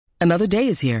Another day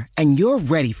is here, and you're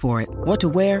ready for it. What to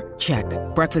wear? Check.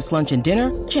 Breakfast, lunch, and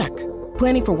dinner? Check.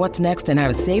 Planning for what's next and how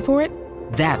to save for it?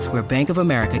 That's where Bank of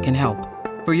America can help.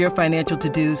 For your financial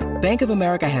to-dos, Bank of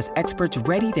America has experts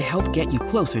ready to help get you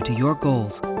closer to your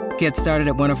goals. Get started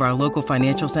at one of our local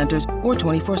financial centers or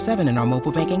 24/7 in our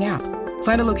mobile banking app.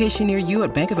 Find a location near you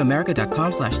at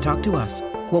bankofamerica.com/talktous.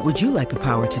 What would you like the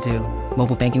power to do?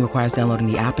 Mobile banking requires downloading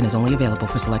the app and is only available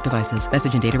for select devices.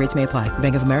 Message and data rates may apply.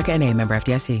 Bank of America N.A., member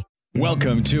FDIC.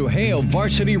 Welcome to Hail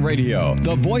Varsity Radio,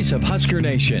 the voice of Husker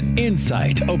Nation.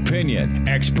 Insight, opinion,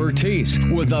 expertise,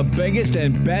 with the biggest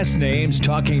and best names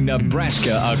talking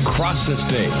Nebraska across the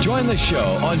state. Join the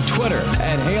show on Twitter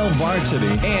at Hail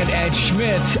Varsity and at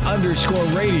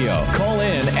Schmitz_radio. Call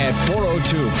in at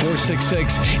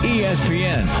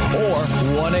 402-466-ESPN or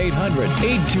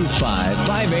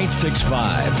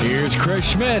 1-800-825-5865. Here's Chris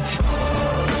Schmitz.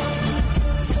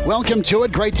 Welcome to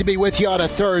it. Great to be with you on a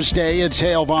Thursday. It's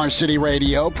Hail Varsity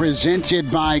Radio,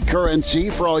 presented by Currency.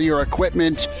 For all your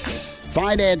equipment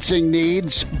financing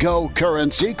needs, go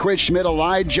Currency. Chris Schmidt,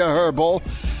 Elijah Herbal,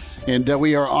 and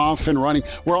we are off and running.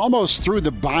 We're almost through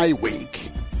the bye week.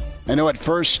 I know at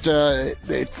first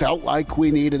it felt like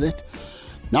we needed it.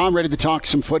 Now I'm ready to talk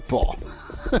some football.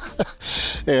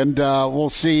 And we'll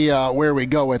see where we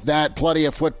go with that. Plenty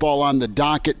of football on the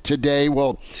docket today.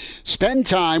 We'll spend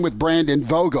time with Brandon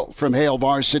Vogel from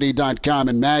HailVarsity.com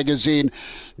and magazine.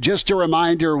 Just a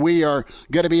reminder, we are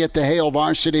going to be at the Hail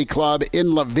Varsity Club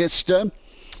in La Vista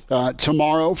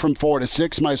tomorrow from 4 to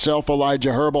 6. Myself,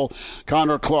 Elijah Herbal,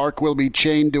 Connor Clark will be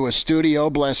chained to a studio,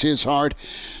 bless his heart.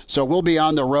 So we'll be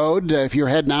on the road. If you're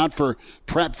heading out for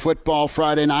prep football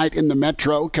Friday night in the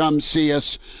Metro, come see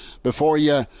us before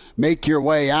you make your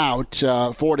way out,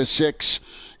 4 to 6,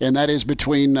 and that is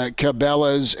between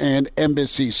Cabela's and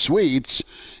Embassy Suites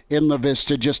in La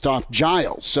Vista, just off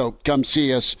Giles. So come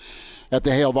see us at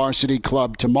the Hail Varsity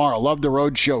Club tomorrow. Love the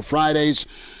road show Fridays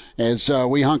as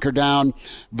we hunker down.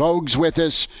 Vogue's with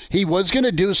us. He was going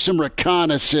to do some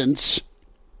reconnaissance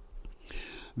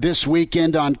this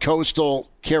weekend on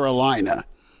Coastal Carolina.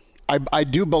 I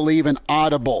do believe an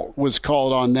audible was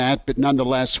called on that, but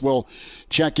nonetheless, we'll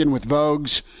check in with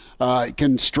Vogues. You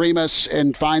can stream us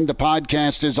and find the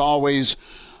podcast, as always,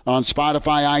 on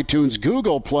Spotify, iTunes,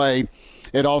 Google Play,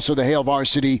 and also the Hail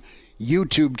Varsity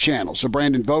YouTube channel. So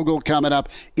Brandon Vogel coming up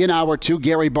in hour 2.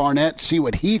 Gary Barnett, see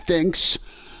what he thinks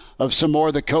of some more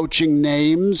of the coaching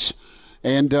names,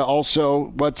 and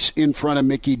also what's in front of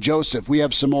Mickey Joseph. We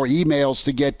have some more emails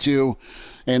to get to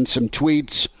and some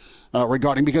tweets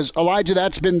regarding, because Elijah,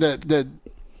 that's been the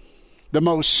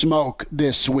most smoke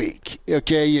this week.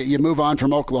 Okay, you move on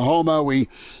from Oklahoma. We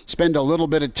spend a little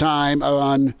bit of time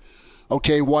on,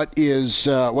 okay, what's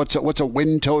a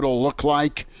win total look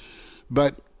like?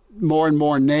 But more and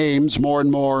more names, more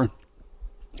and more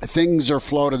things are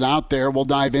floated out there. We'll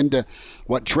dive into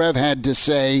what Trev had to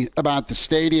say about the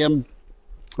stadium,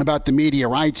 about the media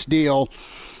rights deal,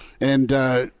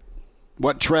 and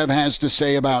what Trev has to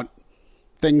say about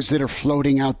things that are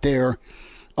floating out there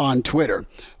on Twitter.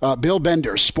 Bill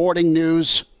Bender, Sporting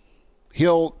News.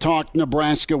 He'll talk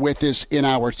Nebraska with us in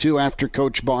hour 2 after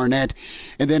Coach Barnett.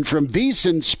 And then from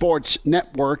VSiN Sports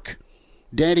Network,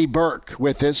 Danny Burke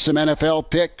with us. Some NFL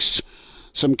picks,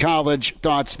 some college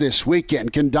thoughts this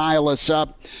weekend. Can dial us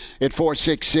up at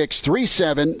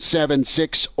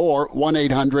 466-3776 or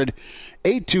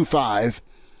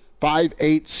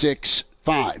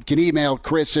 1-800-825-5865. Can email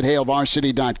Chris at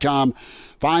HailVarsity.com.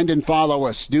 Find and follow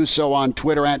us. Do so on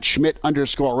Twitter at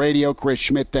Schmidt_radio. Chris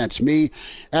Schmidt, that's me,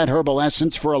 at Herbal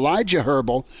Essence for Elijah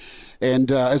Herbal.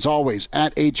 And as always,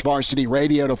 at HVarsity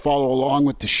Radio to follow along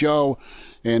with the show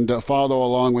and follow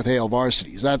along with Hail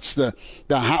Varsity. That's the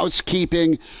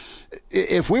housekeeping.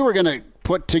 If we were going to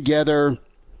put together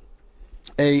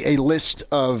a list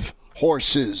of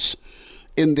horses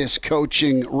in this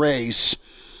coaching race,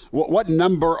 what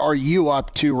number are you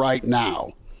up to right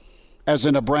now as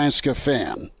a Nebraska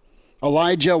fan?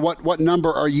 Elijah, what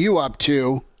number are you up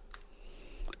to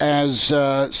as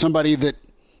somebody that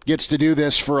gets to do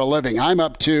this for a living? I'm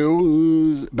up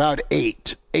to about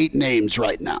eight names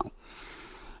right now.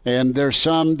 And there's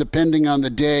some, depending on the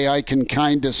day, I can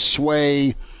kind of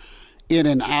sway in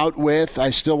and out with. I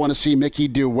still want to see Mickey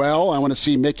do well. I want to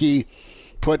see Mickey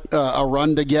put a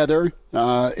run together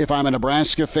if I'm a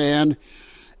Nebraska fan.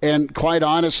 And quite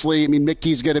honestly, I mean,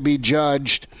 Mickey's going to be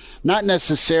judged not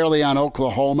necessarily on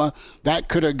Oklahoma. That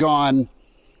could have gone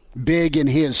big in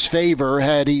his favor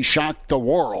had he shocked the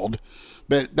world.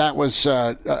 But that was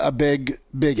a big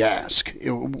ask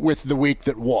with the week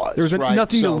that was. There was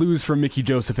nothing to lose from Mickey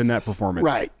Joseph in that performance.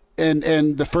 Right.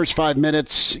 And the first 5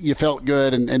 minutes, you felt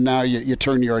good, and now you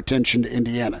turn your attention to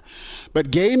Indiana.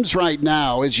 But games right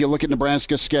now, as you look at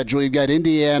Nebraska's schedule, you've got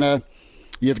Indiana,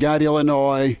 you've got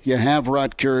Illinois, you have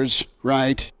Rutgers,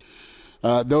 right?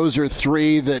 Those are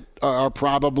three that are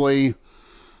probably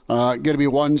going to be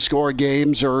one-score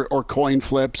games or coin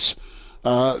flips.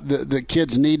 The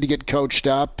kids need to get coached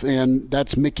up, and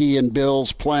that's Mickey and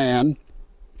Bill's plan.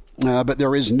 But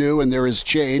there is new and there is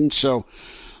change, so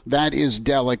that is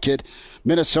delicate.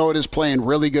 Minnesota's playing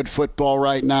really good football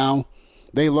right now.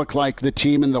 They look like the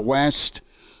team in the West,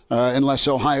 unless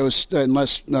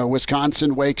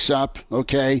Wisconsin wakes up,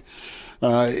 okay?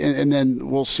 And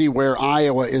then we'll see where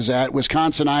Iowa is at.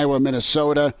 Wisconsin, Iowa,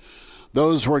 Minnesota,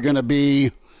 those were going to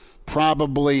be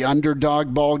probably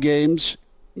underdog ball games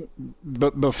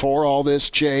before all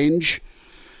this change.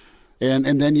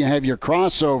 And then you have your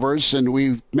crossovers, and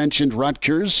we've mentioned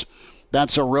Rutgers.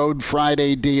 That's a road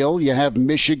Friday deal. You have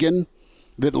Michigan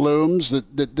that looms,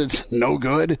 that's no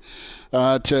good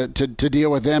to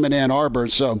deal with them in Ann Arbor.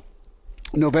 So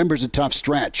November's a tough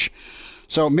stretch.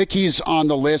 So Mickey's on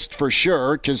the list for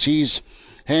sure because he's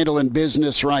handling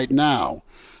business right now.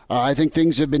 I think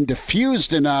things have been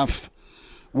diffused enough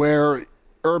where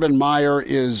Urban Meyer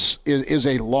is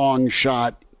a long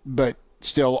shot, but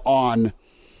still on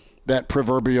that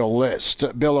proverbial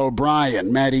list. Bill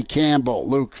O'Brien, Matty Campbell,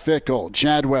 Luke Fickell,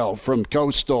 Chadwell from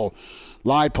Coastal,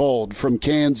 Leipold from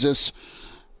Kansas.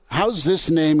 How's this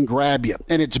name grab you?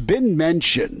 And it's been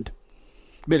mentioned,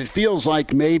 but it feels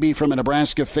like maybe from a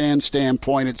Nebraska fan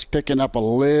standpoint, it's picking up a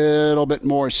little bit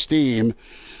more steam.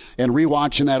 And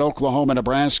rewatching that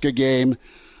Oklahoma-Nebraska game,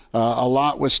 a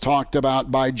lot was talked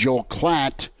about by Joel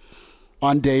Klatt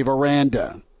on Dave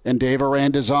Aranda and Dave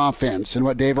Aranda's offense and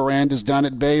what Dave Aranda's done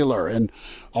at Baylor and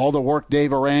all the work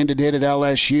Dave Aranda did at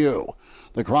LSU.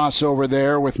 The crossover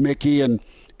there with Mickey and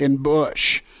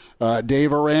Bush.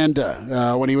 Dave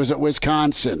Aranda, when he was at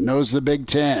Wisconsin, knows the Big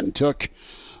Ten, took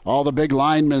all the big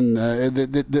linemen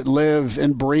that live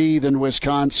and breathe in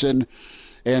Wisconsin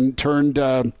and turned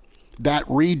that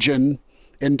region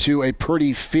into a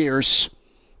pretty fierce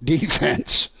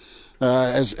defense,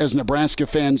 as Nebraska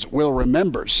fans will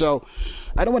remember. So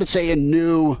I don't want to say a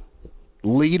new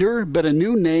leader, but a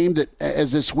new name that,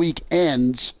 as this week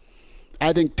ends,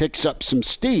 I think picks up some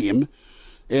steam.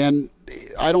 And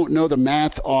I don't know the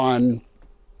math on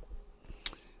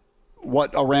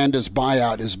what Aranda's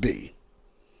buyout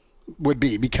would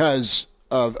be because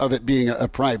of it being a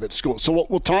private school. So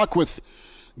we'll talk with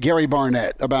Gary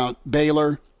Barnett about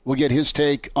Baylor. We'll get his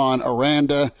take on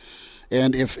Aranda,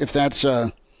 and if that's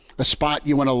a spot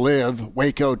you want to live,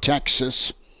 Waco,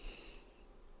 Texas,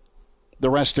 the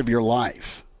rest of your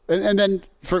life. And then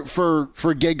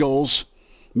for giggles,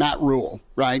 Matt Rule,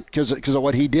 right? Because of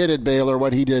what he did at Baylor,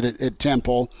 what he did at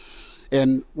Temple,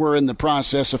 and we're in the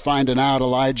process of finding out,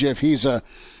 Elijah, if he's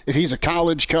a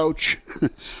college coach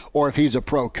or if he's a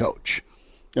pro coach.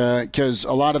 Because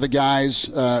a lot of the guys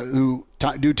who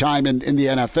do time in the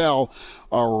NFL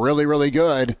are really, really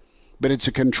good, but it's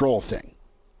a control thing.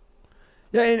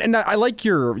 Yeah, and I like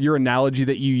your analogy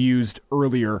that you used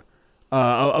earlier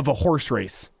of a horse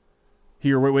race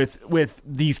here with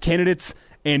these candidates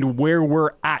and where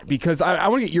we're at, because I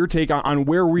want to get your take on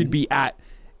where we'd be at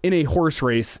in a horse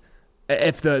race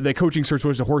if the coaching search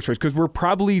was a horse race, because we're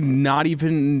probably not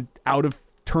even out of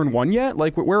turn one yet.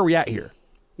 Like, where are we at here?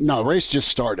 No, the race just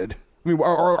started. I mean,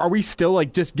 are we still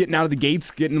like just getting out of the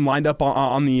gates, getting lined up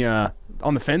on the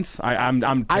fence?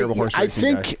 I'm terrible horse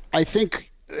racing guy. I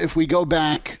think if we go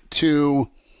back to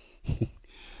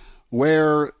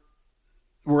where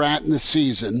we're at in the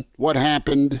season, what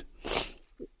happened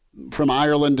from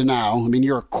Ireland to now, I mean,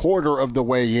 you're a quarter of the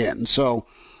way in. So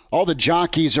all the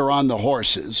jockeys are on the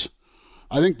horses.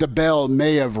 I think the bell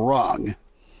may have rung.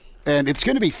 And it's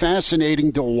going to be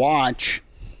fascinating to watch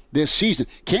this season.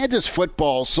 Kansas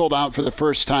football sold out for the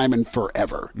first time in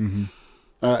forever.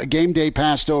 Mm-hmm. Game day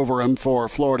passed over him for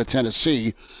Florida,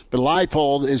 Tennessee. But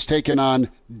Leipold is taking on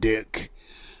Dick.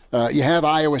 You have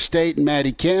Iowa State and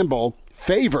Matty Campbell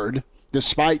favored,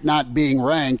 despite not being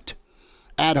ranked,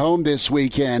 at home this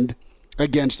weekend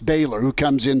against Baylor, who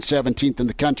comes in 17th in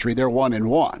the country. They're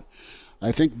 1-1.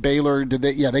 I think Baylor,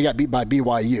 they got beat by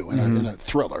BYU in a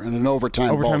thriller, in an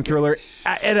overtime thriller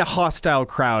at a hostile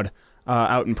crowd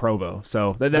out in Provo.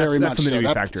 So that's something to be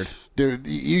factored. Dude,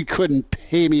 you couldn't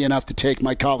pay me enough to take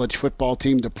my college football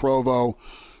team to Provo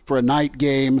for a night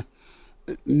game.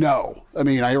 No. I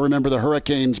mean, I remember the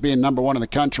Hurricanes being number one in the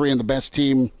country and the best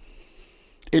team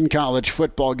in college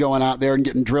football, going out there and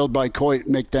getting drilled by Coy to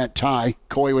make that tie.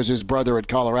 Coy was his brother at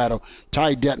Colorado.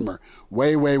 Ty Detmer.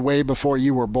 way before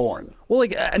you were born. Well,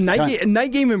 like a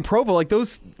night game in Provo, like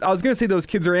those, I was going to say those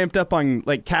kids are amped up on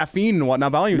like caffeine and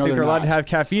whatnot, but I don't even think they're allowed to have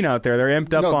caffeine out there. They're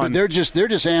amped up on. But they're just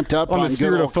amped up on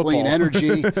good old clean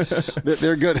energy.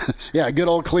 They're good. Yeah, good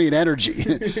old clean energy.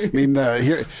 I mean,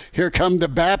 here come the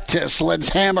Baptists. Let's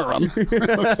hammer them.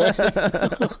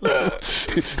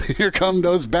 Here come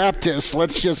those Baptists.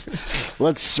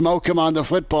 Let's smoke them on the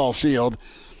football field.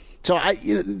 So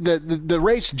the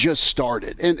race just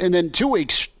started, and then 2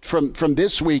 weeks from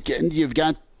this weekend, you've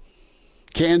got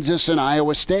Kansas and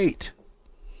Iowa State.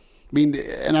 I mean,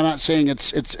 and I'm not saying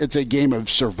it's a game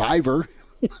of survivor,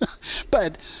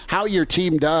 but how your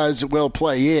team does will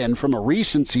play in from a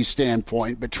recency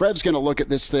standpoint. But Trev's going to look at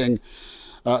this thing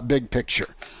big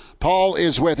picture. Paul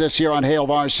is with us here on Hail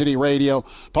Varsity Radio.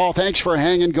 Paul, thanks for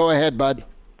hanging. Go ahead, bud.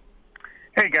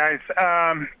 Hey guys.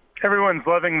 Everyone's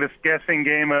loving this guessing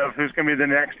game of who's going to be the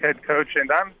next head coach,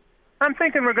 and I'm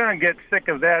thinking we're going to get sick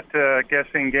of that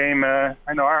guessing game. I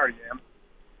know I already am.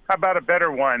 How about a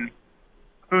better one?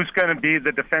 Who's going to be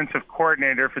the defensive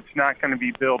coordinator if it's not going to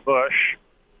be Bill Busch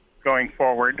going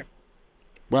forward?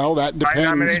 Well, that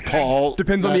depends, Paul.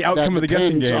 Depends on the outcome of the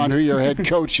guessing game. Depends on who your head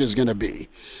coach is going to be.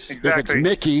 Exactly. If it's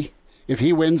Mickey, if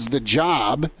he wins the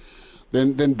job,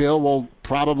 then Bill will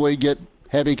probably get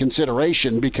heavy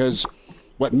consideration because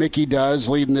what Mickey does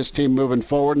leading this team moving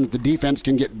forward, and if the defense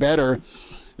can get better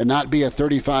and not be a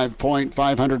 35-point,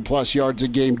 500-plus yards a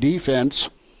game defense,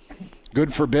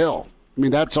 good for Bill. I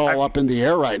mean, that's all up in the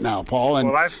air right now, Paul.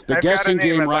 And the guessing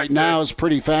game right now is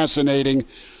pretty fascinating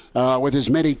with as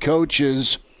many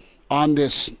coaches on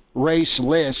this race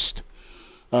list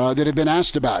that have been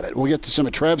asked about it. We'll get to some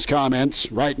of Trev's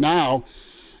comments right now.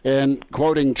 And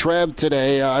quoting Trev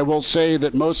today, I will say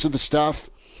that most of the stuff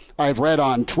I've read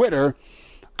on Twitter,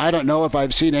 I don't know if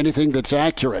I've seen anything that's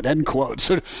accurate, end quote.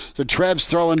 So Trev's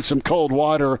throwing some cold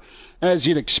water, as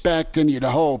you'd expect and you'd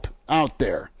hope, out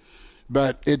there.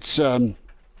 But it's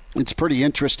pretty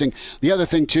interesting. The other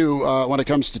thing, too, when it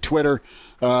comes to Twitter,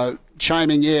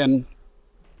 chiming in,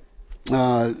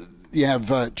 you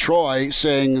have Troy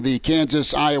saying the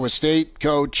Kansas-Iowa State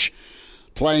coach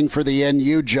playing for the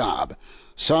NU job.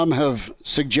 Some have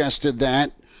suggested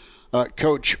that.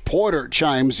 Coach Porter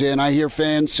chimes in. I hear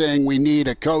fans saying we need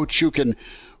a coach who can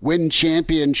win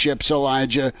championships,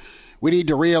 Elijah. We need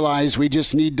to realize we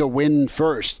just need to win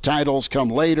first. Titles come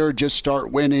later. Just start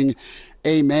winning.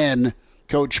 Amen,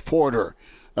 Coach Porter.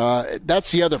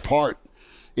 That's the other part,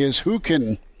 is who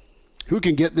can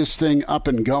get this thing up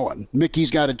and going.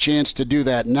 Mickey's got a chance to do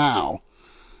that now.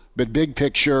 But big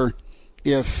picture,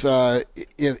 if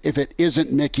it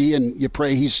isn't Mickey, and you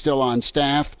pray he's still on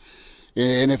staff,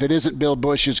 and if it isn't Bill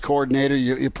Busch's coordinator,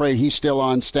 you pray he's still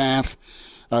on staff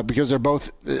because they're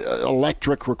both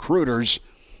electric recruiters.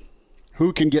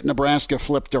 Who can get Nebraska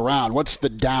flipped around? What's the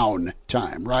down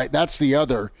time, right? That's the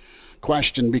other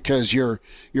question, because your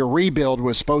rebuild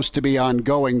was supposed to be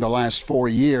ongoing the last 4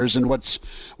 years. And what's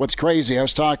crazy, I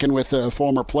was talking with a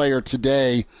former player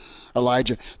today,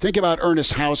 Elijah. Think about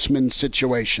Ernest Hausman's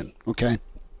situation, okay?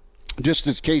 Just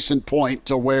as case in point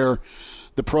to where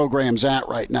the program's at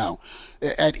right now.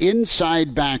 At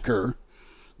inside backer,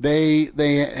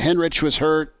 Henrich was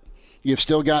hurt. You've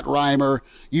still got Reimer.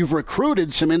 You've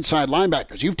recruited some inside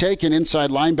linebackers. You've taken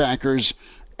inside linebackers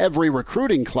every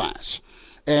recruiting class.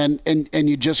 And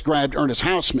you just grabbed Ernest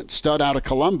Hausman, stud out of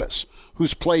Columbus,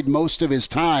 who's played most of his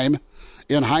time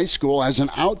in high school as an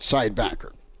outside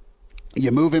backer.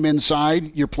 You move him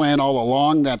inside, your plan all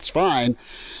along, that's fine.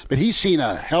 But he's seen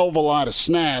a hell of a lot of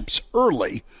snaps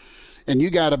early. And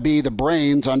you got to be the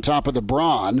brains on top of the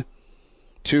brawn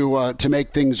to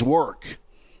make things work,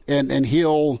 and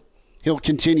he'll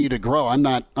continue to grow. I'm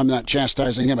not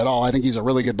chastising him at all. I think he's a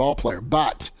really good ball player,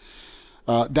 but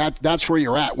that's where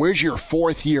you're at. Where's your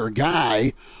fourth year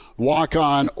guy, walk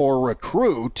on or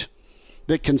recruit,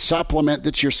 that can supplement,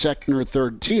 that's your second or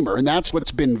third teamer? And that's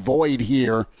what's been void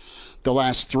here the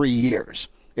last 3 years.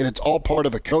 And it's all part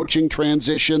of a coaching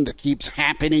transition that keeps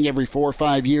happening every 4 or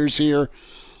 5 years here.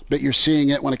 But you're seeing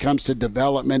it when it comes to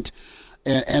development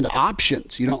and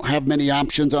options. You don't have many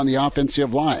options on the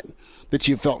offensive line that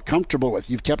you felt comfortable with.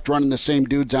 You've kept running the same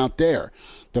dudes out there.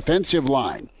 Defensive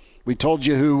line. We told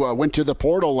you who went to the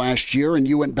portal last year, and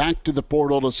you went back to the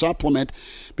portal to supplement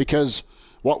because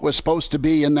what was supposed to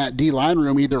be in that D-line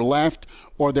room either left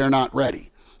or they're not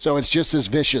ready. So it's just this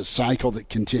vicious cycle that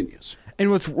continues.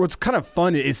 And what's kind of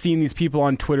fun is seeing these people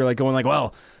on Twitter going,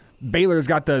 well, Baylor's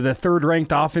got the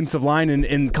third-ranked offensive line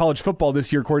in college football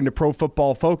this year, according to Pro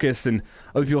Football Focus, and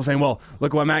other people saying, well,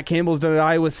 look what Matt Campbell's done at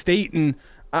Iowa State. And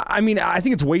I mean, I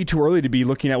think it's way too early to be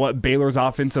looking at what Baylor's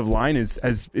offensive line is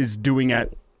doing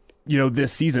at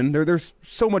this season. There's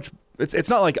so much. It's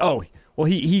not like, oh, well,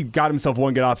 he got himself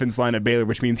one good offense line at Baylor,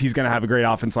 which means he's going to have a great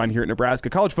offense line here at Nebraska.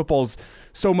 College football is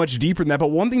so much deeper than that. But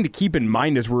one thing to keep in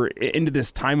mind as we're into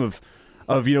this time of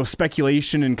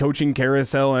speculation and coaching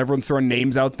carousel and everyone's throwing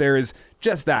names out there is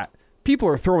just that. People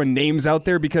are throwing names out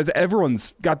there because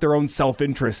everyone's got their own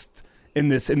self-interest in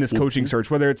this coaching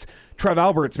search, whether it's Trev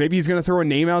Alberts, maybe he's going to throw a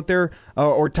name out there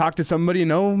or talk to somebody,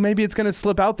 maybe it's going to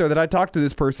slip out there that I talked to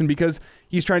this person because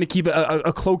he's trying to keep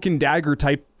a cloak and dagger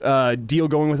type deal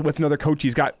going with another coach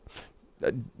he's got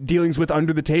dealings with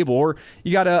under the table. Or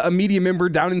you got a media member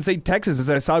down in, say, Texas, as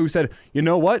I saw, who said, you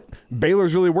know what,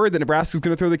 Baylor's really worried that Nebraska's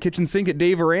going to throw the kitchen sink at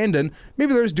Dave Aranda, and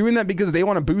maybe they're just doing that because they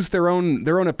want to boost their own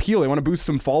appeal. They want to boost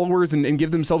some followers and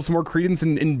give themselves some more credence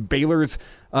in Baylor's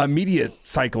media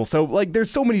cycle. So,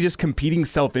 there's so many just competing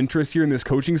self-interests here in this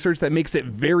coaching search that makes it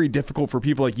very difficult for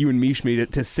people like you and me,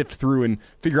 Schmid, to sift through and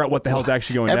figure out what the hell's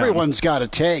actually going on. Everyone's got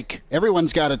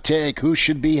to take who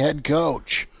should be head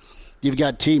coach. You've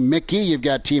got Team Mickey, you've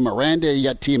got Team Aranda, you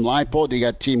got Team Leipold, you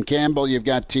got Team Campbell, you've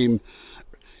got Team...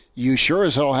 You sure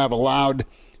as hell have allowed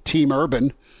Team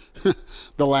Urban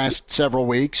the last several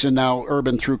weeks, and now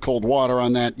Urban threw cold water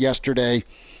on that yesterday.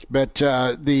 But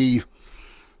the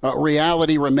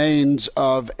reality remains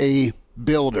of a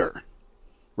builder,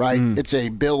 right? It's a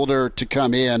builder to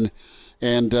come in,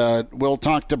 and we'll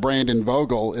talk to Brandon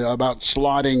Vogel about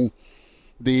slotting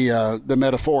the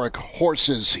metaphoric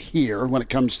horses here when it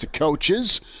comes to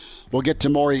coaches. We'll get to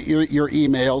more your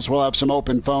emails. We'll have some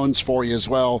open phones for you as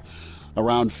well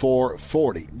around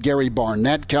 4:40. Gary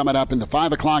Barnett coming up in the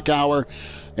 5 o'clock hour,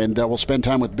 and we'll spend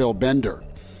time with Bill Bender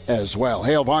as well.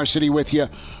 Hail Varsity with you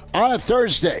on a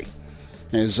Thursday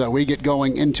as we get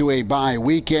going into a bye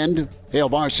weekend. Hail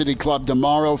Varsity Club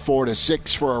tomorrow, 4 to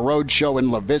 6 for a road show in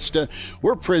La Vista.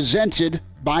 We're presented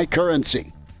by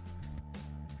Currency.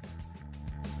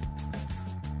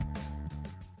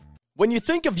 When you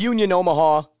think of Union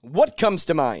Omaha, what comes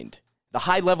to mind? The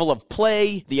high level of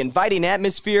play, the inviting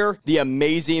atmosphere, the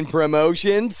amazing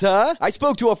promotions, huh? I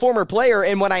spoke to a former player,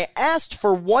 and when I asked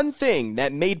for one thing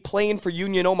that made playing for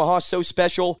Union Omaha so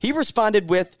special, he responded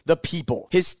with the people,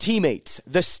 his teammates,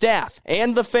 the staff,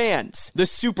 and the fans. The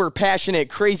super passionate,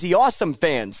 crazy, awesome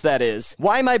fans, that is.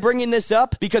 Why am I bringing this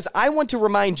up? Because I want to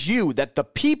remind you that the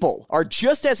people are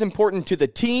just as important to the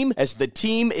team as the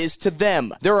team is to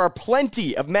them. There are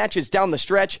plenty of matches down the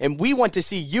stretch, and we want to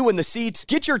see you in the seats.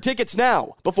 Get your tickets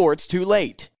now, before it's too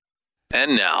late.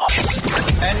 And now,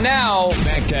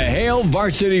 back to Hail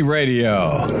Varsity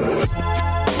Radio.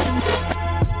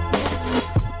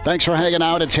 Thanks for hanging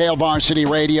out. It's Hail Varsity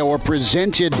Radio. We're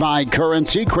presented by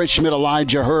Currency. Chris Schmid,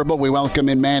 Elijah Herbal. We welcome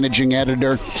in managing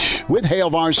editor with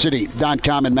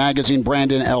HailVarsity.com and magazine,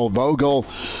 Brandon L. Vogel.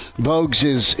 Vogues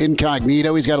is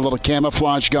incognito. He's got a little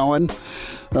camouflage going.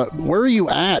 Where are you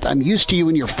at? I'm used to you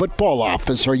in your football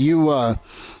office. Are you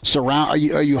Are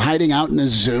you hiding out in a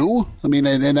zoo? I mean,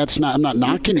 and that's not. I'm not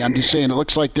knocking you. I'm just saying it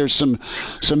looks like there's some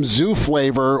zoo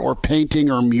flavor or painting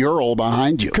or mural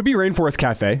behind you. Could be Rainforest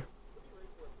Cafe.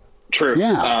 True.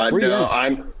 Yeah.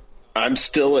 No, I'm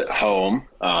still at home.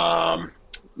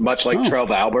 Much like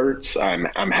Trev Alberts,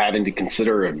 I'm having to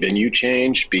consider a venue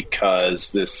change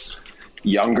because this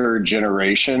younger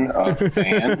generation of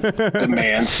fan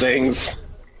demands things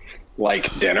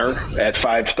like dinner at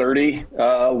 5:30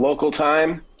 local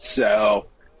time. So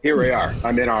here we are.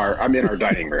 I'm in our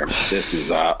dining room. This is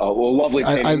a lovely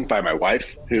painting by my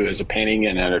wife, who is a painting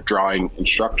and a drawing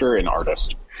instructor and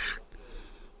artist.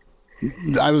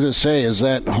 I was going to say, is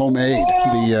that homemade?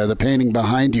 The painting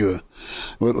behind you, it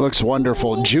looks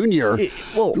wonderful. Junior,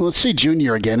 let's see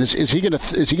Junior again. Is he gonna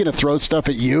throw stuff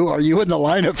at you? Are you in the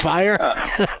line of fire?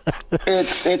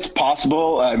 It's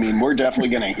possible. I mean, we're definitely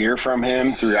going to hear from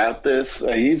him throughout this.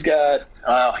 He's got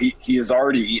he has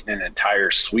already eaten an entire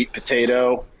sweet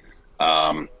potato,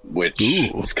 which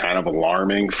is kind of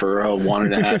alarming for a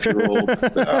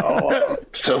 1.5-year-old.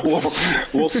 So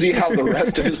we'll see how the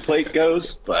rest of his plate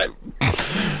goes. But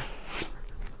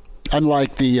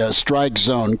unlike the strike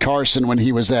zone, Carson, when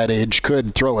he was that age,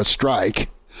 could throw a strike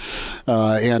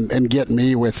and get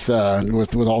me with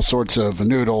all sorts of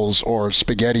noodles or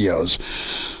SpaghettiOs.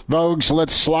 Vogues,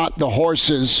 let's slot the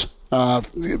horses.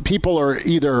 People are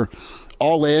either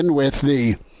all in with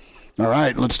the, all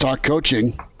right, let's talk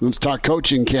coaching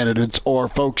candidates, or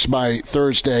folks by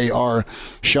Thursday are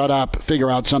shut up, figure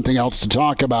out something else to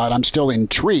talk about. I'm still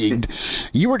intrigued.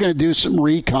 You were going to do some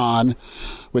recon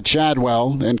with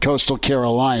Chadwell and Coastal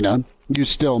Carolina. You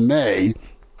still may.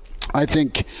 I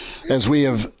think as we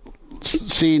have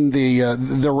seen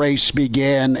the race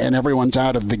begin and everyone's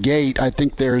out of the gate, I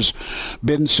think there's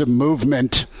been some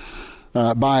movement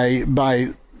by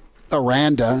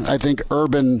Aranda. I think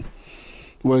Urban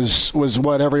was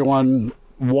what everyone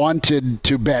wanted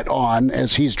to bet on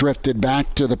as he's drifted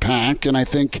back to the pack. And I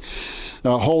think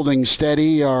holding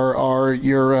steady are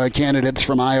your candidates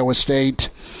from Iowa State.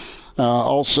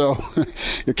 Also,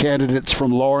 your candidates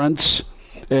from Lawrence.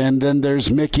 And then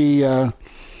there's Mickey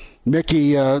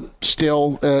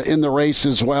still in the race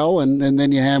as well. And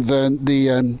then you have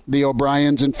the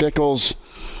O'Briens and Fickles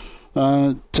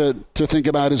to think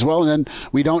about as well. And then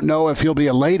we don't know if he'll be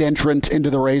a late entrant into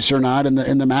the race or not in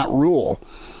the Matt Rule.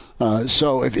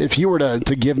 So if you were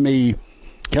to give me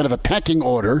kind of a pecking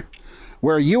order,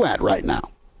 where are you at right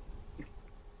now?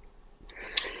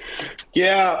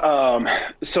 Yeah,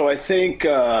 so I think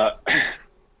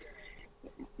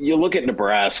you look at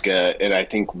Nebraska, and I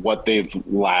think what they've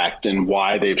lacked and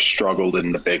why they've struggled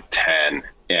in the Big Ten.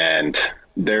 And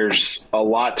there's a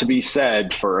lot to be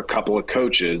said for a couple of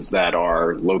coaches that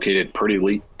are located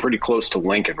pretty close to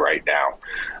Lincoln right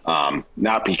now.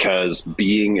 Not because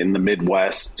being in the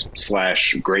Midwest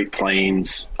 / Great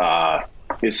Plains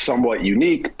is somewhat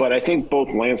unique, but I think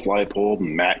both Lance Leipold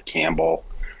and Matt Campbell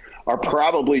are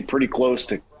probably pretty close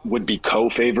to would be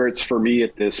co-favorites for me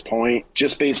at this point,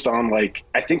 just based on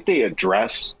I think they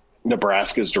address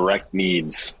Nebraska's direct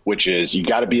needs, which is you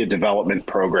got to be a development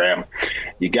program.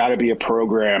 You got to be a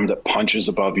program that punches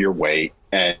above your weight.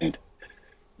 And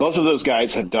both of those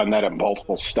guys have done that at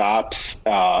multiple stops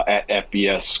at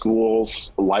FBS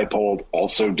schools. Leipold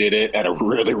also did it at a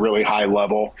really, really high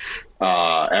level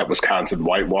at Wisconsin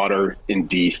Whitewater in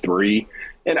D3.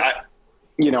 And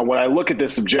when I look at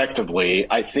this objectively,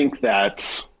 I think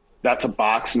that's a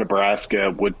box Nebraska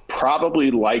would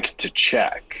probably like to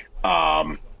check.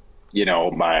 My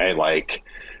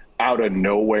out of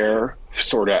nowhere,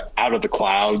 sort of out of the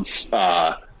clouds,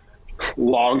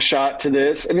 long shot to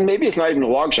this. I mean, maybe it's not even a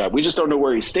long shot. We just don't know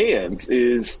where he stands.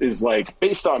 Is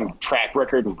based on track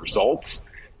record and results,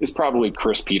 is probably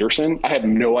Chris Peterson. I have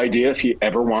no idea if he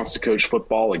ever wants to coach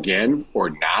football again or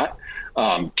not.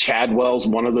 Chadwell's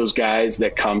one of those guys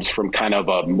that comes from kind of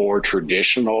a more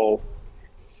traditional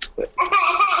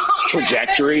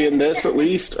trajectory in this, at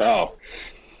least. Oh,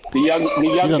 the young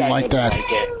guy like doesn't that.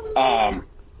 like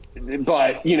it.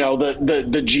 But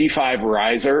the G5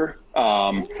 riser.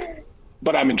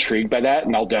 But I'm intrigued by that,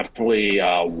 and I'll definitely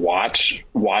watch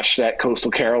that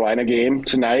Coastal Carolina game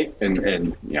tonight.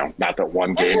 And not that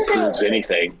one game proves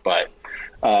anything, but.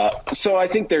 So I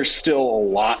think there's still a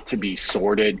lot to be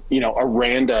sorted.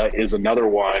 Aranda is another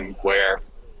one where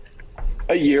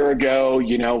a year ago,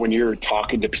 when you're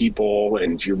talking to people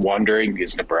and you're wondering,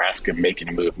 is Nebraska making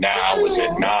a move now? Is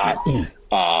it not?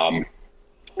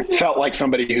 Felt like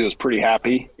somebody who was pretty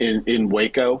happy in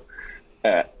Waco.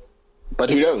 But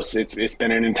who knows? It's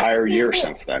been an entire year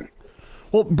since then.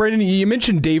 Well, Brandon, you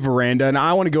mentioned Dave Aranda, and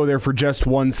I want to go there for just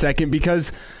 1 second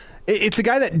because it's a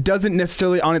guy that doesn't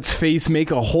necessarily on its face make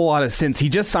a whole lot of sense. He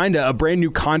just signed a brand new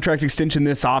contract extension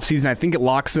this offseason. I think it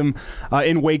locks him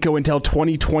in Waco until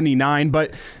 2029.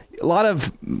 But a lot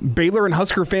of Baylor and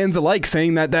Husker fans alike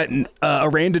saying that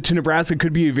Aranda to Nebraska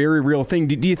could be a very real thing.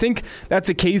 Do you think that's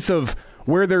a case of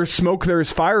where there's smoke,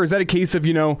 there's fire? Or is that a case of,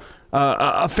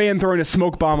 a fan throwing a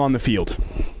smoke bomb on the field?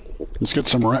 Let's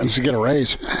get a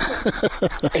raise.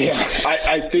 Yeah,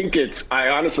 I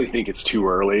honestly think it's too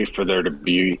early for there to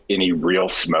be any real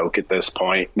smoke at this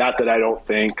point. Not that I don't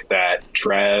think that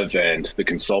Trev and the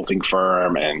consulting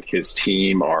firm and his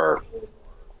team are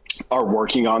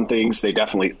working on things. They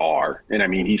definitely are. And I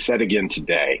mean, he said again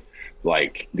today,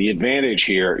 the advantage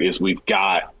here is we've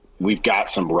got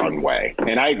some runway.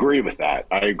 And I agree with that.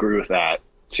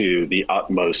 To the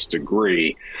utmost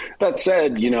degree. That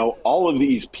said, all of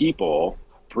these people,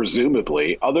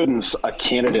 presumably, other than a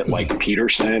candidate like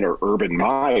Peterson or Urban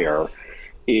Meyer,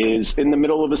 is in the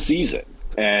middle of a season.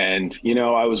 And,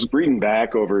 I was reading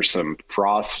back over some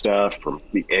Frost stuff from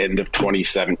the end of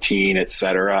 2017, et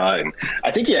cetera. And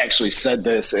I think he actually said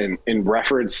this in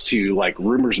reference to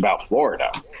rumors about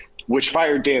Florida, which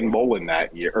fired Dan Mullen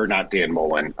that year, or not Dan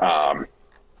Mullen,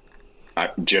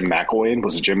 Jim McElwain.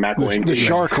 Was it Jim McElwain? The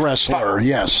shark wrestler,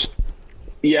 yes.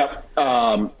 Yep.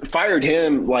 Fired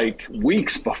him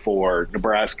weeks before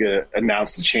Nebraska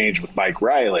announced the change with Mike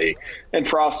Riley. And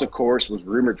Frost, of course, was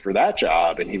rumored for that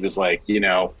job. And he was like,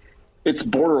 it's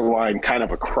borderline kind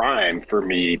of a crime for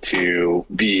me to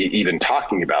be even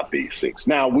talking about these things.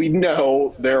 Now, we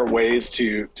know there are ways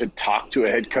to talk to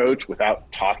a head coach without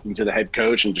talking to the head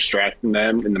coach and distracting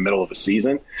them in the middle of a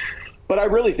season. But I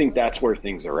really think that's where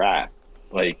things are at.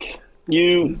 If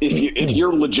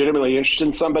you're legitimately interested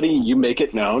in somebody, you make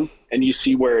it known and you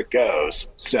see where it goes.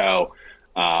 So,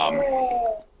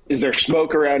 is there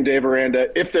smoke around Dave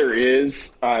Aranda? If there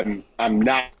is, I'm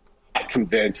not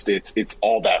convinced it's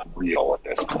all that real at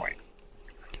this point.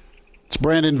 It's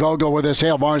Brandon Vogel with us,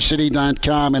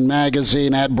 HailVarsity.com and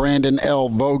magazine, at Brandon L.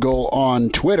 Vogel on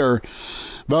Twitter.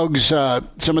 Vogues,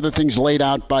 some of the things laid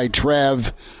out by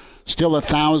Trev. Still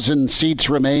 1,000 seats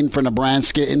remain for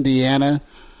Nebraska, Indiana.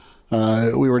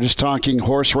 We were just talking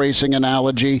horse racing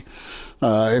analogy.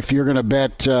 If you're going to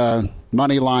bet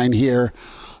money line here,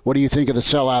 what do you think of the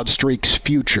sellout streak's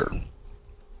future?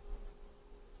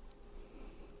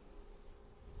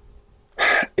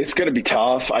 It's going to be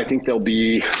tough. I think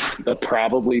they'll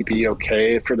probably be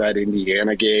okay for that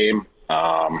Indiana game.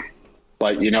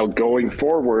 But, going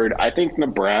forward, I think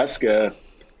Nebraska,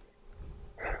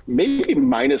 maybe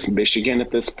minus Michigan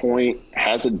at this point,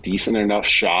 has a decent enough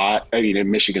shot. I mean,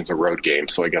 Michigan's a road game,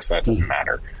 so I guess that doesn't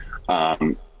matter.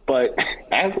 But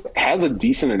has a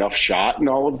decent enough shot in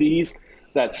all of these.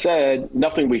 That said,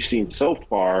 nothing we've seen so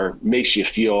far makes you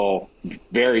feel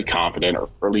very confident, or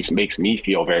at least makes me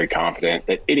feel very confident,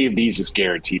 that any of these is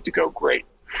guaranteed to go great.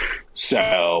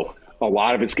 So a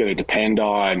lot of it's going to depend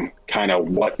on kind of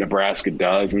what Nebraska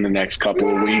does in the next couple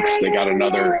of weeks. They got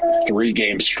another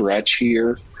 3-game stretch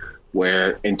here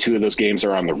where, and 2 of those games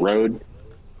are on the road,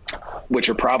 which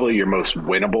are probably your most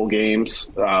winnable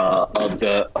games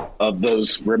of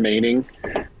those remaining.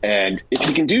 And if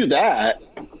you can do that,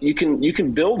 you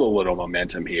can build a little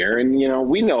momentum here. And,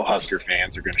 we know Husker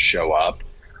fans are going to show up.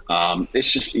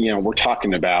 It's just, we're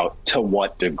talking about to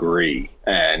what degree.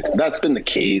 And that's been the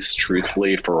case,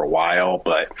 truthfully, for a while.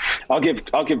 But I'll give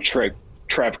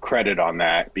Trev credit on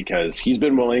that because he's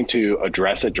been willing to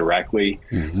address it directly.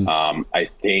 Mm-hmm. I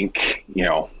think,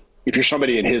 if you're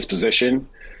somebody in his position,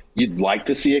 you'd like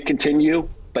to see it continue.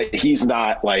 But he's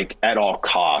not like, at all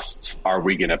costs, are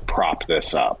we going to prop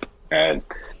this up? And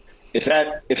if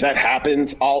that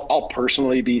happens, I'll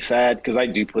personally be sad because I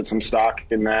do put some stock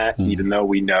in that, even though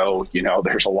we know,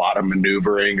 there's a lot of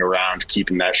maneuvering around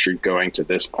keeping that streak going to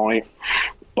this point.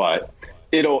 But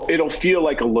it'll feel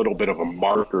like a little bit of a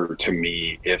marker to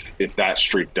me if that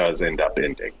streak does end up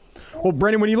ending. Well,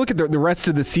 Brandon, when you look at the rest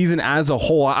of the season as a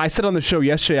whole, I said on the show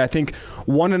yesterday, I think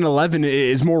 1-11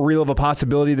 is more real of a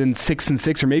possibility than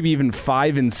 6-6 or maybe even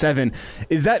 5-7.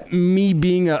 Is that me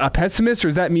being a pessimist or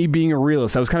is that me being a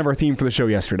realist? That was kind of our theme for the show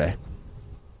yesterday.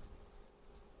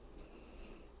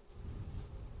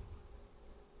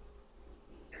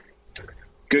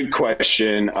 Good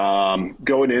question.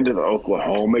 Going into the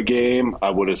Oklahoma game,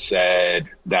 I would have said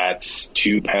that's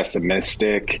too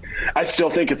pessimistic. I still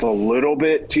think it's a little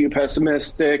bit too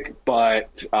pessimistic,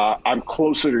 but I'm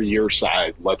closer to your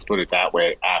side. Let's put it that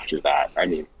way after that. I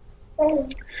mean,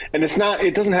 and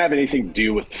it doesn't have anything to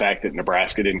do with the fact that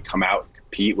Nebraska didn't come out and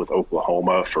compete with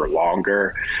Oklahoma for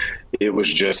longer. It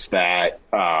was just that,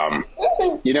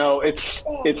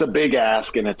 it's a big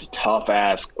ask and it's a tough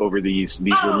ask over these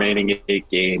remaining 8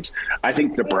 games. I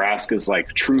think Nebraska's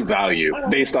like true value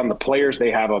based on the players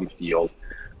they have on the field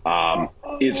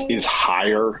is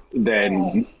higher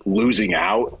than losing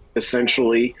out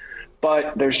essentially.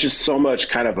 But there's just so much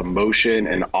kind of emotion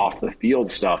and off the field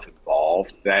stuff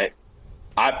involved that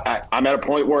I'm at a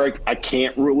point where I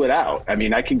can't rule it out. I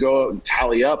mean, I can go and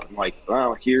tally up and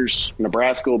here's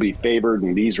Nebraska will be favored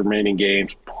in these remaining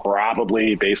games,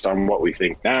 probably based on what we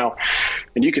think now.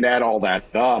 And you can add all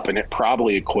that up and it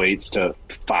probably equates to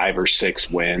 5 or 6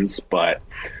 wins, but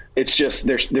it's just,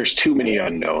 there's too many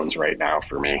unknowns right now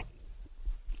for me.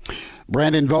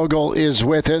 Brandon Vogel is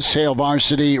with us, Hail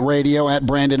Varsity Radio, at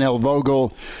Brandon L.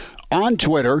 Vogel on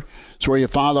Twitter. It's where you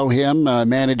follow him,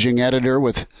 managing editor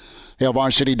with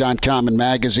HailVarsity.com and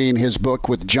magazine, his book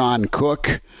with John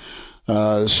Cook.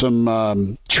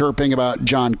 Some chirping about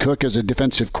John Cook as a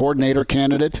defensive coordinator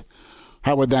candidate.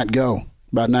 How would that go?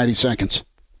 About 90 seconds.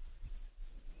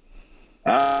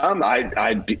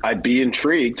 I'd be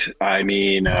intrigued. I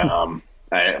mean,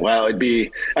 it'd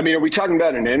be. I mean, are we talking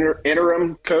about an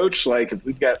interim coach? Like, if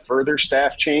we've got further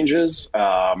staff changes,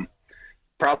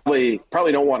 probably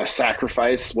don't want to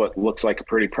sacrifice what looks like a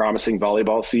pretty promising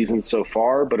volleyball season so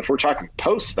far. But if we're talking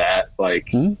post that,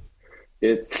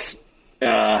 it's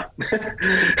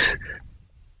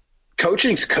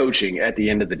coaching's coaching at the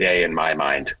end of the day, in my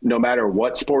mind. No matter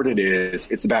what sport it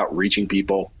is, it's about reaching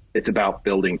people. It's about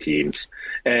building teams.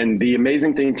 And the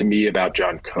amazing thing to me about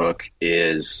John Cook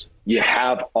is you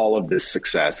have all of this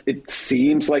success. It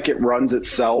seems like it runs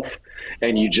itself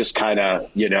and you just kind of,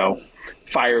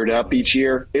 fired up each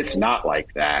year. It's not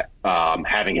like that.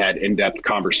 Having had in-depth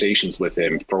conversations with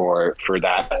him for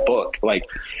that book,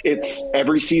 it's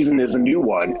every season is a new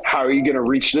one. How are you going to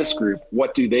reach this group?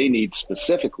 What do they need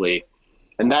specifically?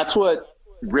 And that's what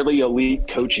really elite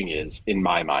coaching is, in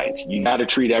my mind. You got to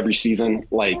treat every season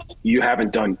like you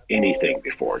haven't done anything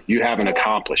before. You haven't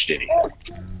accomplished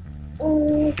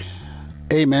anything.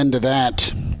 Amen to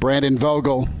that. Brandon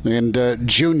Vogel and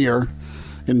Junior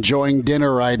enjoying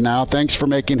dinner right now. Thanks for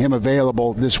making him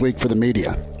available this week for the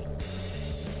media.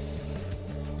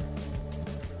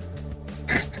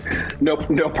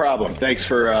 No problem. Thanks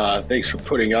for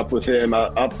putting up with him.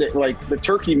 Like the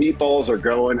turkey meatballs are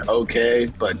going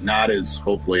okay, but not as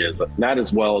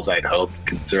well as I'd hoped,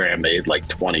 considering I made like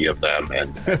 20 of them,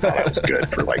 and I thought it was good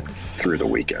for like through the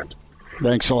weekend.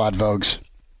 Thanks a lot, Vogues.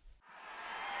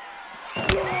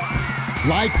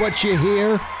 Like what you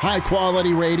hear?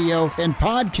 High-quality radio and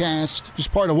podcast is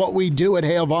part of what we do at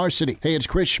Hail Varsity. Hey, it's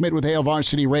Chris Schmidt with Hail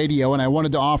Varsity Radio, and I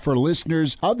wanted to offer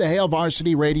listeners of the Hail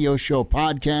Varsity Radio Show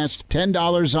podcast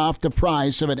 $10 off the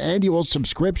price of an annual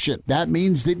subscription. That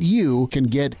means that you can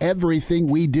get everything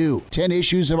we do. 10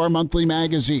 issues of our monthly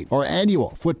magazine, our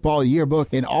annual football yearbook,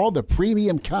 and all the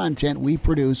premium content we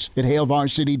produce at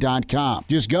HailVarsity.com.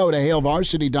 Just go to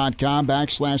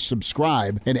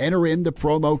HailVarsity.com/subscribe and enter in the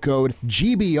promo code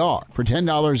GBR for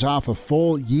 $10 off a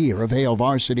full year of Hail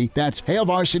Varsity. That's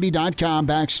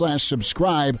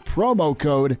HailVarsity.com/subscribe, promo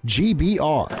code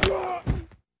GBR.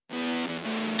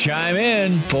 Chime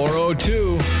in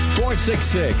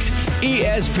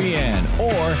 402-466-ESPN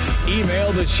or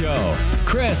email the show,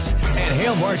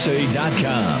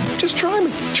 Chris@HailVarsity.com. Just try me.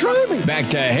 Back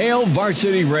to Hail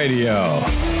Varsity Radio.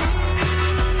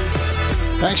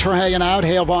 Thanks for hanging out.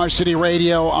 Hail Varsity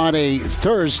Radio on a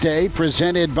Thursday,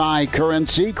 presented by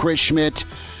Currency. Chris Schmidt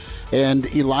and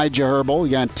Elijah Herbal. We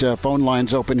got phone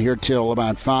lines open here till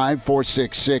about 5,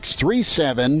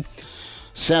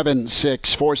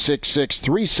 466-3776,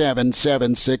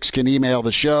 466-3776. Can email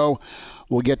the show.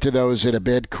 We'll get to those in a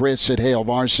bit.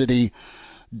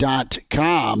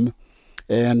 Chris@HailVarsity.com.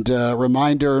 And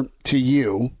reminder to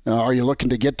you, are you looking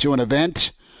to get to an event,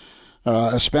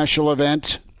 a special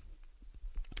event?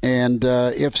 And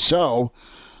if so,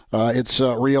 it's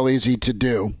real easy to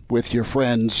do with your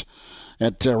friends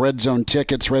at Red Zone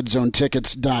Tickets,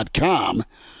 RedZoneTickets.com,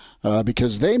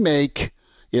 because they make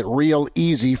it real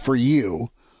easy for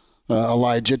you,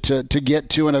 Elijah, to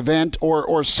get to an event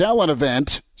or sell an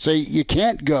event. Say you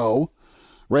can't go.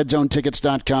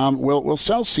 RedZoneTickets.com will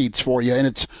sell seats for you, and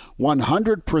it's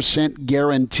 100%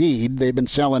 guaranteed. They've been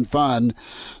selling fun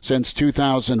since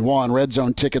 2001.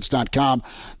 RedZoneTickets.com.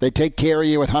 They take care of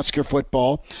you with Husker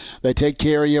football. They take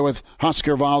care of you with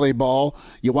Husker volleyball.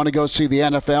 You want to go see the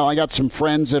NFL? I got some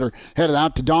friends that are headed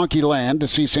out to Donkeyland to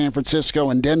see San Francisco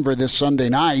and Denver this Sunday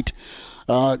night.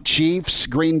 Chiefs,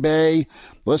 Green Bay.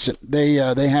 Listen, they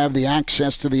have the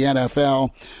access to the NFL.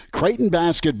 Creighton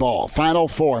basketball, Final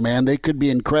Four, man. They could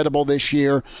be incredible this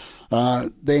year.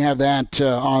 They have that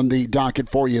on the docket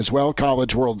for you as well.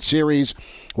 College World Series.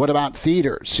 What about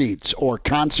theater seats or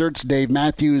concerts? Dave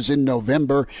Matthews in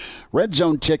November.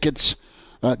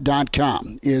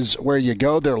 RedZoneTickets.com is where you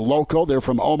go. They're local. They're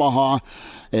from Omaha.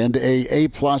 And A+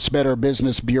 Better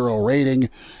Business Bureau rating.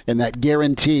 And that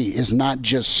guarantee is not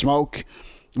just smoke.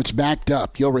 It's backed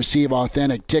up. You'll receive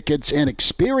authentic tickets and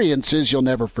experiences you'll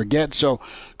never forget. So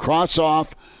cross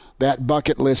off that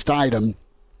bucket list item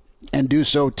and do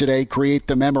so today. Create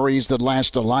the memories that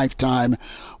last a lifetime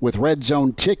with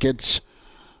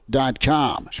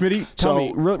RedZoneTickets.com. Schmitty, tell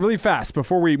me really fast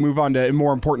before we move on to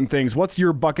more important things. What's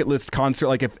your bucket list concert?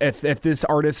 Like if this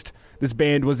artist, this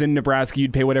band was in Nebraska,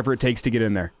 you'd pay whatever it takes to get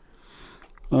in there.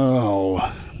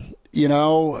 Oh,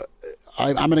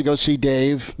 I'm going to go see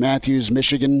Dave Matthews,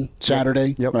 Michigan,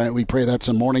 Saturday. Yep. Right? We pray that's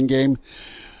a morning game.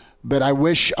 But I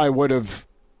wish I would have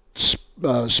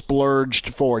splurged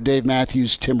for Dave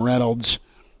Matthews, Tim Reynolds,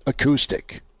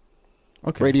 acoustic.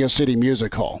 Okay. Radio City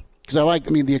Music Hall. Because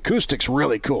the acoustic's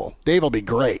really cool. Dave will be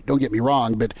great, don't get me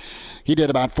wrong, but he did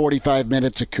about 45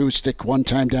 minutes acoustic one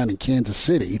time down in Kansas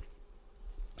City,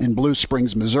 in Blue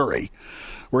Springs, Missouri,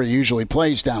 where he usually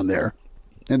plays down there.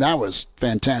 And that was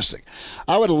fantastic.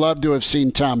 I would have loved to have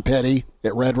seen Tom Petty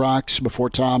at Red Rocks before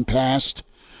Tom passed.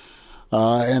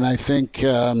 And I think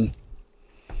I've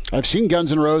seen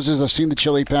Guns N' Roses. I've seen the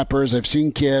Chili Peppers. I've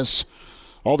seen Kiss.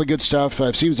 All the good stuff.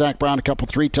 I've seen Zach Brown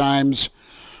 3 times.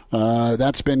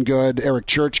 That's been good. Eric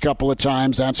Church a couple of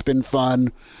times. That's been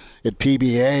fun. At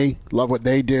PBA, love what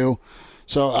they do.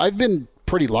 So I've been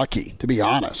pretty lucky, to be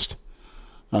honest.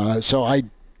 I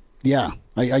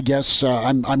guess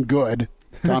I'm good.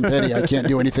 Tom Petty, I can't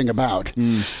do anything about.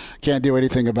 Can't do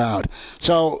anything about.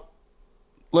 So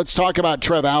let's talk about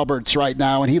Trev Alberts right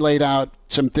now. And he laid out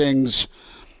some things,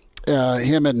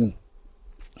 him and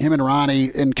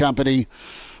Ronnie and company.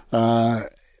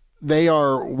 They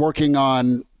are working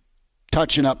on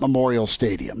touching up Memorial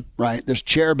Stadium, right? There's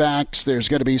chairbacks. There's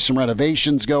going to be some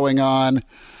renovations going on.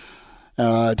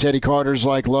 Teddy Carter's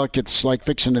like, look, it's like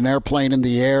fixing an airplane in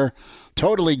the air.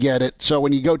 Totally get it. So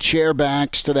when you go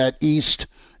chairbacks to that east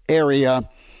area,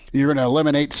 you're going to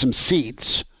eliminate some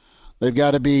seats. They've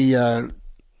got to be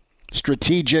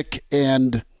strategic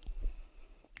and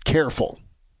careful,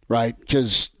 right?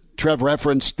 Because Trev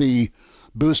referenced the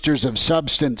boosters of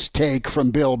substance take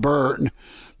from Bill Byrne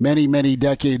many, many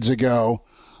decades ago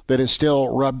that has still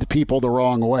rubbed people the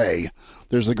wrong way.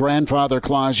 There's the grandfather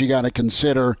clause you got to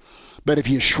consider. But if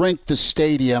you shrink the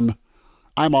stadium,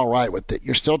 I'm all right with it.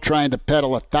 You're still trying to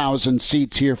peddle 1,000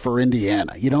 seats here for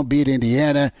Indiana. You don't beat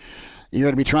Indiana, you're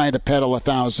going to be trying to peddle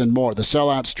 1,000 more. The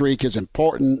sellout streak is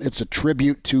important. It's a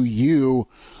tribute to you,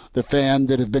 the fan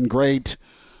that have been great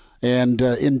and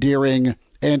endearing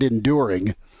and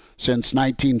enduring since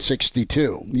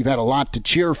 1962. You've had a lot to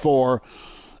cheer for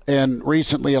and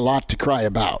recently a lot to cry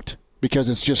about because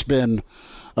it's just been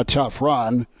a tough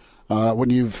run when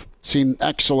you've seen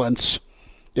excellence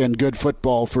in good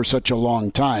football for such a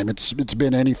long time. It's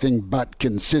been anything but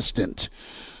consistent.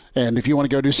 And if you want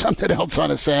to go do something else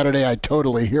on a Saturday, I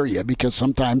totally hear you because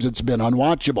sometimes it's been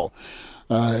unwatchable.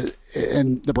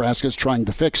 And Nebraska's trying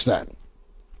to fix that.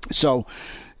 So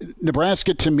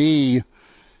Nebraska to me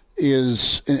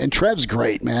is, and Trev's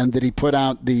great, man, that he put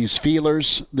out these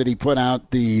feelers, that he put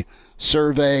out the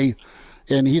survey,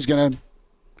 and he's gonna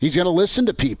listen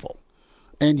to people.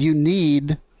 And you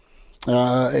need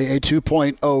a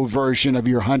 2.0 version of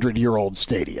your 100-year-old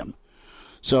stadium.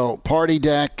 So party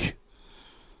deck,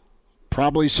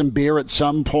 probably some beer at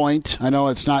some point. I know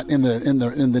it's not in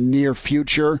the near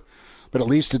future, but at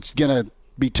least it's going to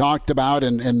be talked about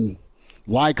and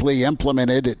likely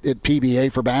implemented at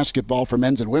PBA for basketball for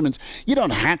men's and women's. You don't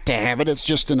have to have it. It's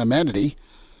just an amenity.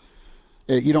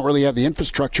 You don't really have the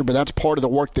infrastructure, but that's part of the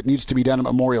work that needs to be done at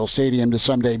Memorial Stadium to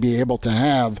someday be able to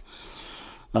have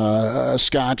a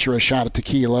scotch or a shot of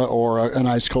tequila or an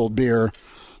ice cold beer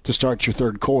to start your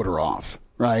third quarter off,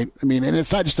 right? I mean, and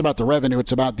it's not just about the revenue,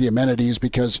 it's about the amenities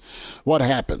because what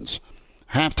happens?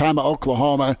 Halftime of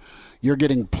Oklahoma, you're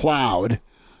getting plowed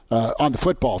on the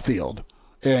football field,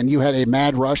 and you had a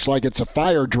mad rush like it's a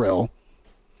fire drill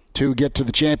to get to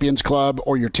the Champions Club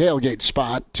or your tailgate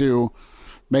spot to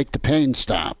make the pain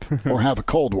stop or have a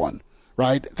cold one,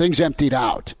 right? Things emptied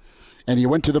out, and you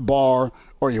went to the bar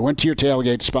or you went to your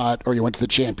tailgate spot, or you went to the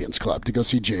Champions Club to go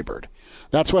see Jaybird.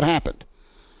 That's what happened,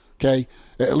 okay?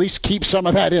 At least keep some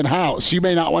of that in-house. You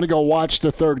may not want to go watch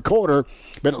the third quarter,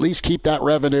 but at least keep that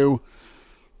revenue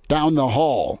down the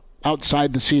hall,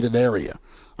 outside the seated area.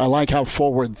 I like how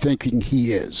forward-thinking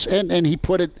he is. And he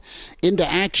put it into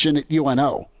action at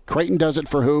UNO. Creighton does it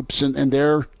for hoops and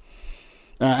their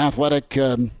athletic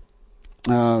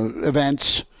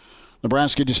events.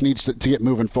 Nebraska just needs to get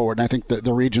moving forward, and I think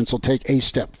the Regents will take a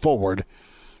step forward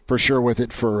for sure with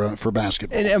it for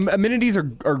basketball. And amenities are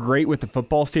great with the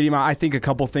football stadium. I think a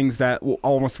couple things that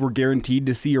we're guaranteed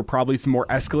to see are probably some more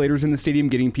escalators in the stadium,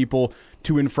 getting people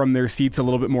to and from their seats a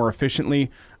little bit more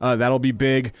efficiently. That'll be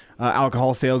big.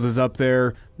 Alcohol sales is up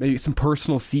there. Maybe some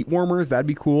personal seat warmers. That'd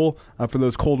be cool for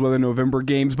those cold weather November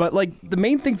games. But like the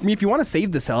main thing for me, if you want to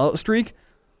save the sellout streak,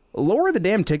 lower the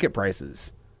damn ticket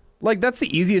prices. Like, that's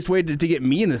the easiest way to get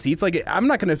me in the seats. Like, I'm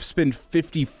not going to spend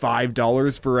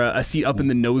 $55 for a seat up in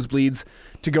the nosebleeds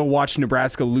to go watch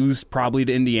Nebraska lose probably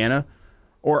to Indiana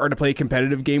or to play a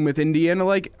competitive game with Indiana.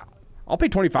 Like, I'll pay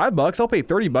 $25. I'll pay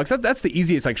 $30. That's the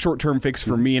easiest, like, short-term fix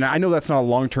for me. And I know that's not a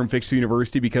long-term fix to the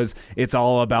university because it's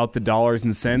all about the dollars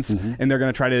and cents, and they're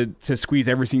going to try to squeeze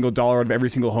every single dollar out of every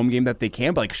single home game that they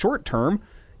can. But, like, short-term,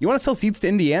 you want to sell seats to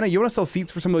Indiana? You want to sell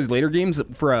seats for some of those later games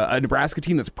for a Nebraska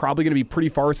team that's probably going to be pretty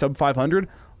far sub 500?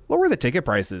 Lower the ticket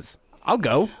prices. I'll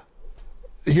go.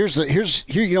 Here,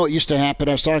 you know what used to happen?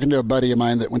 I was talking to a buddy of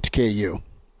mine that went to KU,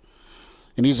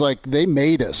 and he's like, they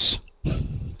made us.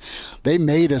 They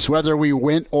made us, whether we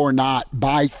went or not,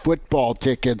 buy football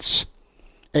tickets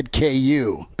at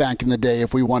KU back in the day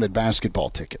if we wanted basketball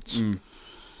tickets.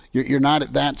 You're not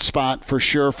at that spot for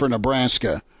sure for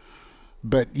Nebraska.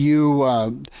 But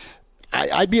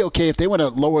I'd be okay if they want to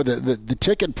lower the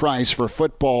ticket price for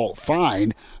football,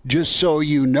 fine, just so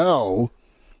you know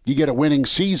you get a winning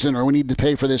season or we need to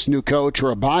pay for this new coach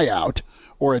or a buyout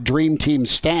or a dream team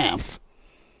staff.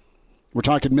 We're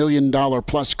talking $1 million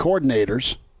plus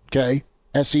coordinators, okay?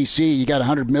 SEC, you got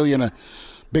 $100 million of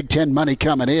Big Ten money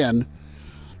coming in.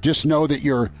 Just know that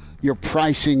your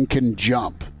pricing can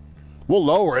jump. We'll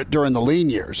lower it during the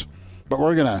lean years. But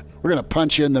we're gonna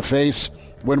punch you in the face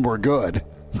when we're good.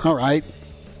 All right?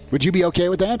 Would you be okay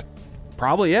with that?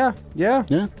 Probably, yeah.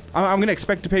 I'm going to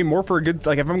expect to pay more for a good,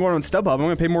 like if I'm going on StubHub, I'm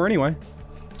going to pay more anyway.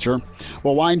 Sure.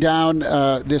 We'll wind down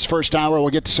this first hour. We'll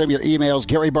get to some of your emails.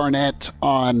 Gary Barnett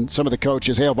on some of the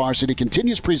coaches. Hail Varsity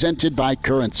continues, presented by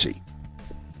Currency.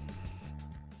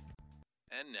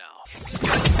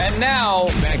 And now,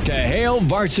 back to Hail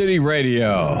Varsity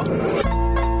Radio.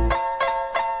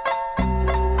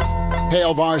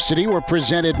 Hail Varsity, we're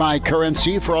presented by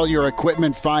Currency. For all your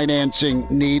equipment financing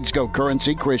needs, go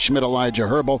Currency. Chris Schmidt, Elijah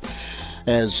Herbal.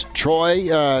 As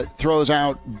Troy throws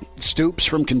out Stoops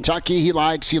from Kentucky, he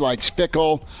likes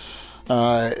Fickle.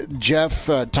 Titan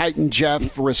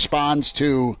Jeff responds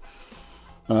to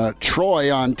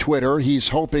Troy on Twitter. He's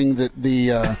hoping that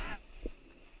the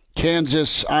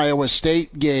Kansas-Iowa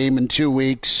State game in 2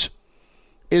 weeks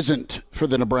isn't for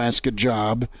the Nebraska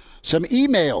job. Some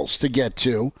emails to get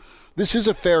to. This is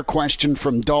a fair question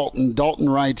from Dalton. Dalton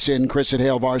writes in,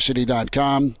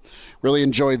 Chris@HailVarsity.com. Really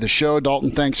enjoyed the show.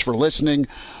 Dalton, thanks for listening.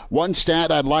 One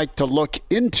stat I'd like to look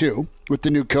into with the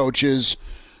new coaches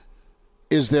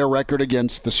is their record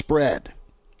against the spread.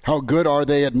 How good are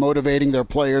they at motivating their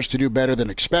players to do better than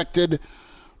expected?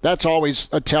 That's always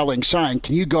a telling sign.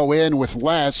 Can you go in with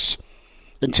less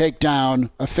and take down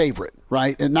a favorite,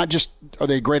 right? And not just are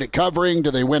they great at covering,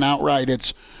 do they win outright?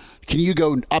 It's can you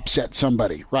go upset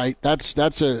somebody, right? That's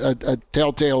a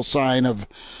telltale sign of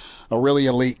a really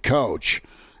elite coach.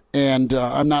 And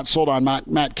I'm not sold on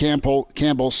Matt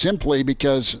Campbell simply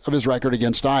because of his record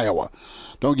against Iowa.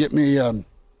 Don't give me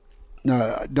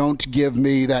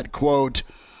that quote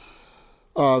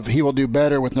of he will do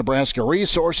better with Nebraska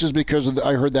resources because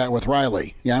I heard that with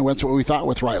Riley. Yeah, that's what we thought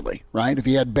with Riley, right? If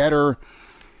he had better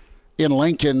in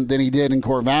Lincoln than he did in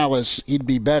Corvallis, he'd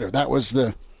be better. That was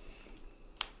the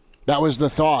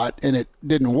thought, and it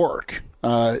didn't work.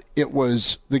 It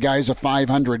was the guy's a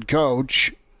 500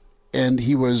 coach, and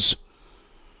he was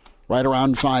right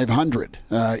around 500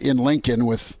 in Lincoln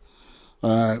with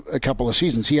a couple of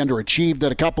seasons. He underachieved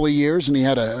at a couple of years, and he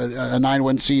had a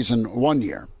 9-win season 1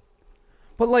 year.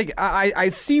 But, I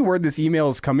see where this email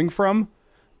is coming from,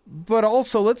 but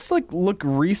also let's, look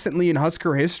recently in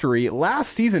Husker history.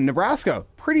 Last season, Nebraska,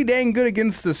 pretty dang good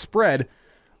against the spread,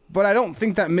 but I don't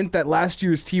think that meant that last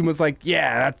year's team was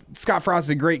Scott Frost is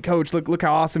a great coach. Look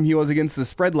how awesome he was against the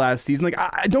spread last season.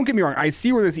 Don't get me wrong. I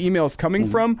see where this email is coming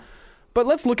from, but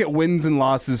let's look at wins and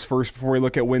losses first before we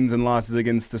look at wins and losses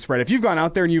against the spread. If you've gone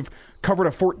out there and you've covered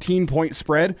a 14-point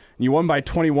spread and you won by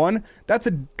 21, that's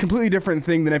a completely different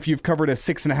thing than if you've covered a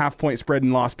 6.5-point spread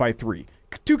and lost by 3.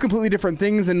 Two completely different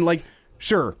things, and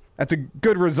sure, that's a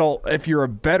good result if you're a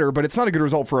bettor, but it's not a good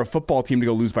result for a football team to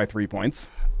go lose by 3 points.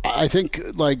 I think,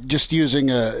 just using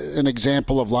an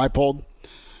example of Leipold,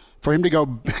 for him to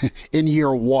go in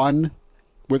year 1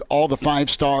 with all the 5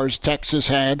 stars Texas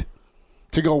had,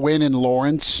 to go win in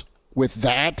Lawrence with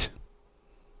that,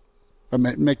 or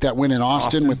make that win in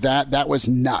Austin with that was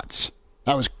nuts.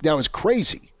 That was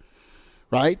crazy,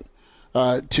 right?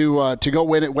 To go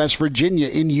win at West Virginia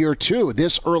in year 2,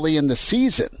 this early in the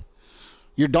season.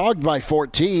 You're dogged by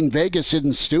 14. Vegas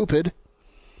isn't stupid.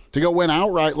 To go win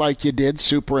outright like you did,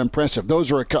 super impressive. Those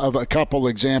are a couple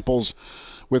examples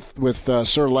with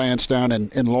Sir Lance down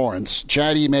in Lawrence.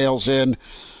 Chad emails in,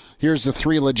 here's the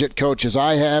 3 legit coaches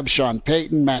I have: Sean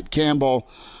Payton, Matt Campbell,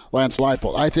 Lance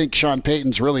Leipold. I think Sean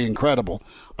Payton's really incredible.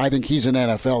 I think he's an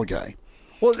NFL guy.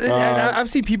 Well, I've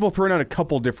seen people throwing out a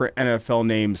couple different NFL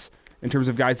names in terms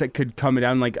of guys that could come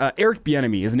down. Eric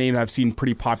Bieniemy is a name I've seen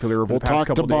pretty popular over the past couple days.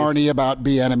 We'll talk to Barney about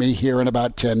Bieniemy here in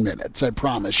about 10 minutes. I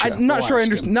promise you. I'm not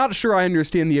sure I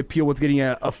understand the appeal with getting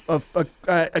an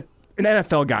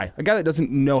NFL guy, a guy that doesn't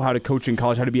know how to coach in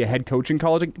college, how to be a head coach in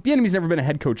college. Bieniemy's never been a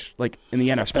head coach in the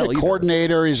NFL. He's been a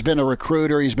coordinator. He's been a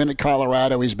recruiter. He's been at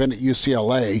Colorado. He's been at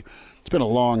UCLA. It's been a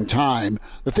long time.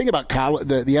 The thing about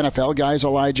the NFL guys,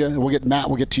 Elijah, we'll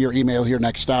get to your email here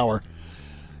next hour,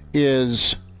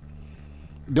 is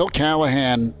Bill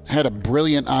Callahan had a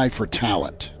brilliant eye for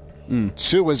talent.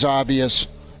 Sue was obvious.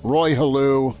 Roy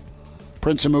Halou,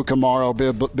 Prince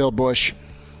Amukamara, Bill Bush.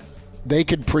 They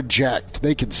could project.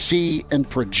 They could see and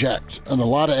project. And a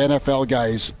lot of NFL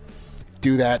guys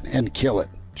do that and kill it.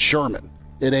 Sherman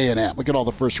at A&M. Look at all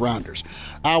the first rounders.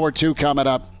 Hour 2 coming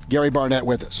up. Gary Barnett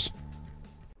with us.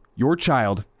 Your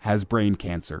child has brain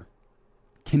cancer.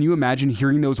 Can you imagine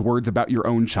hearing those words about your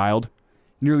own child?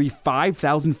 Nearly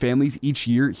 5,000 families each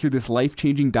year hear this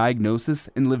life-changing diagnosis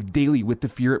and live daily with the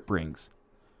fear it brings.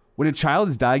 When a child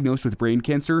is diagnosed with brain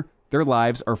cancer, their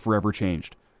lives are forever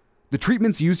changed. The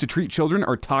treatments used to treat children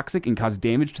are toxic and cause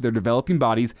damage to their developing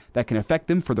bodies that can affect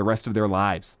them for the rest of their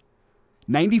lives.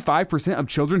 95% of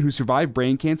children who survive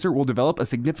brain cancer will develop a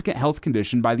significant health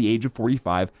condition by the age of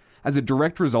 45 as a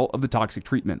direct result of the toxic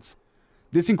treatments.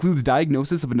 This includes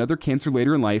diagnosis of another cancer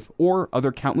later in life or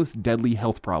other countless deadly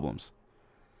health problems.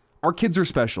 Our kids are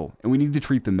special, and we need to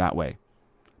treat them that way.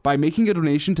 By making a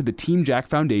donation to the Team Jack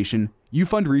Foundation, you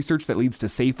fund research that leads to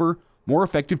safer, more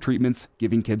effective treatments,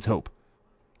 giving kids hope.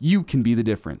 You can be the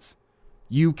difference.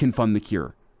 You can fund the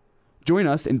cure. Join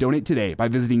us and donate today by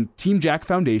visiting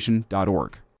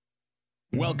teamjackfoundation.org.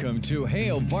 Welcome to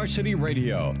Hail Varsity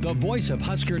Radio, the voice of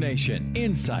Husker Nation.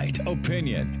 Insight,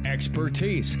 opinion,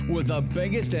 expertise, with the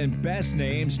biggest and best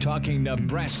names talking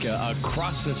Nebraska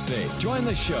across the state. Join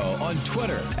the show on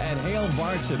Twitter at Hail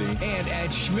Varsity and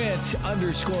at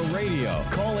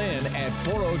Schmidt_radio. Call in at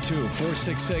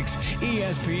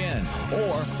 402-466-ESPN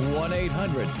or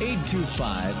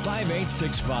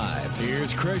 1-800-825-5865.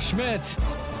 Here's Chris Schmidt.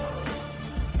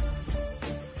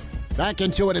 Back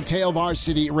into it at Hail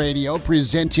Varsity Radio,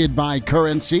 presented by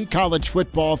Currency. College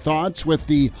football thoughts with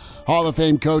the Hall of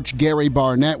Fame coach Gary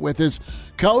Barnett with us.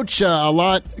 Coach, a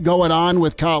lot going on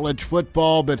with college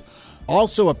football, but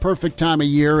also a perfect time of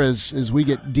year as we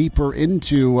get deeper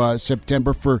into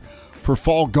September for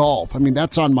fall golf. I mean,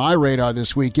 that's on my radar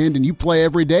this weekend, and you play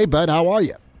every day, bud. How are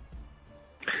you?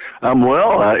 I'm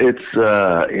well. It's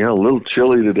a little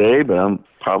chilly today, but I'm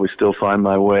probably still find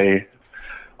my way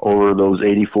over those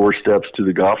 84 steps to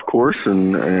the golf course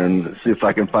and see if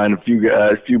I can find a few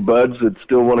buds that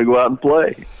still want to go out and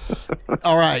play.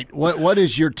 All right. What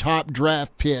is your top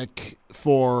draft pick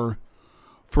for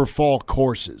fall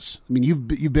courses? I mean,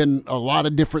 you've been a lot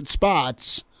of different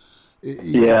spots.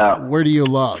 Yeah. Where do you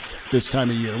love this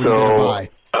time of year? What are you going to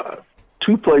buy?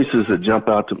 Two places that jump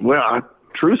out to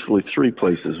truthfully, three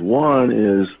places. One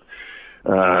is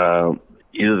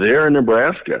there in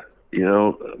Nebraska.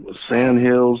 Sand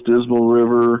Hills, Dismal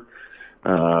River,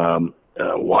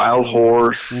 Wild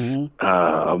Horse,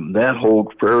 that whole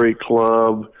Prairie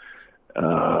Club,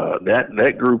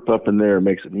 that group up in there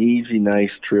makes an easy,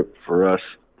 nice trip for us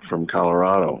from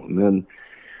Colorado. And then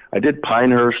I did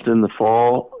Pinehurst in the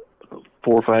fall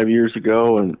 4 or 5 years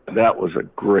ago, and that was a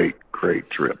great, great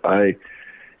trip.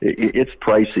 It's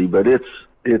pricey, but it's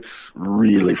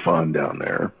really fun down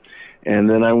there. And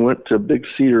then I went to Big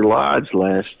Cedar Lodge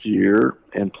last year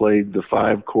and played the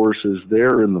 5 courses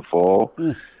there in the fall,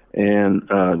 and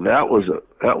that was a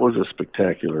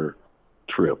spectacular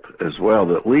trip as well.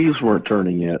 The leaves weren't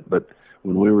turning yet, but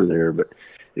when we were there, but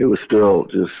it was still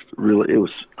just really. It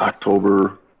was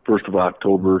October, 1st of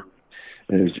October,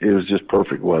 and it was just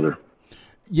perfect weather.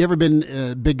 You ever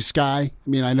been Big Sky? I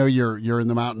mean, I know you're in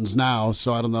the mountains now,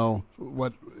 so I don't know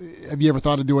what. Have you ever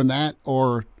thought of doing that,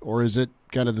 or is it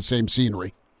kind of the same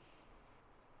scenery?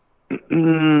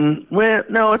 Well,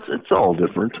 no, it's all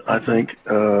different, I think.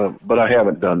 But I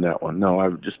haven't done that one. No,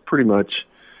 I've just pretty much.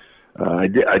 I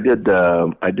did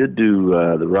do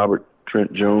the Robert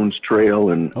Trent Jones Trail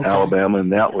in Alabama,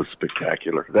 and that was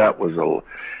spectacular. That was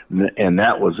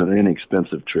an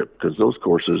inexpensive trip because those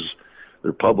courses,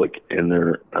 they're public and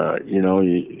they're I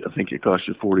think it costs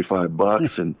you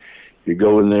 $45, and you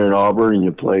go in there in Auburn and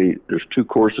you play. There's 2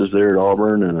 courses there at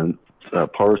Auburn and a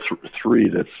par 3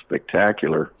 that's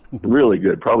spectacular, really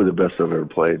good, probably the best I've ever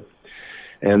played.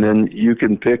 And then you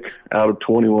can pick out of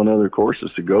 21 other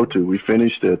courses to go to. We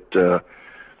finished at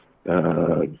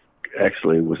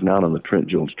actually it was not on the Trent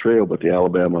Jones Trail, but the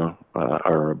Alabama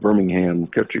or Birmingham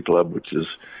Country Club, which is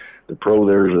the pro.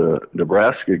 There's a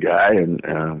Nebraska guy,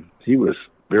 and he was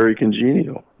very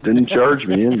congenial. Didn't charge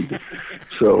me anything.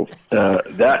 So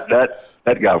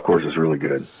that golf course is really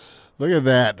good. Look at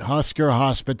that, Husker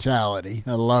hospitality.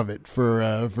 I love it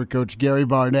for Coach Gary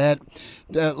Barnett.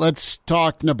 Let's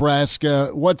talk Nebraska.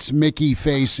 What's Mickey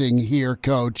facing here,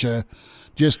 Coach?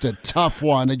 Just a tough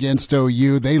one against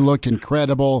OU. They look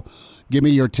incredible. Give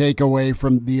me your takeaway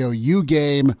from the OU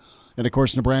game. And, of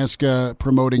course, Nebraska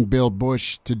promoting Bill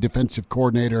Bush to defensive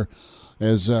coordinator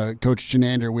as Coach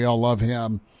Chinander, we all love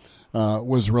him,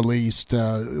 was released.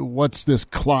 What's this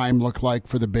climb look like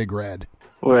for the Big Red?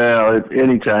 Well,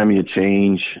 anytime you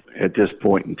change at this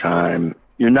point in time,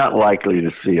 you're not likely to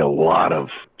see a lot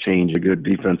of change. A good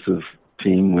defensive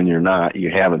team when you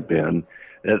haven't been.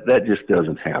 That just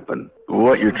doesn't happen.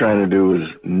 What you're trying to do is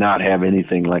not have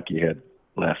anything like you had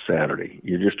last Saturday.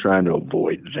 You're just trying to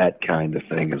avoid that kind of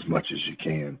thing as much as you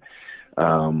can.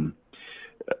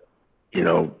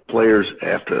 Players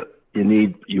have to.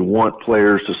 You want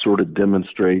players to sort of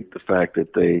demonstrate the fact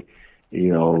that they.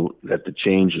 That the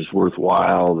change is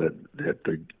worthwhile, that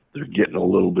they're getting a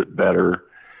little bit better.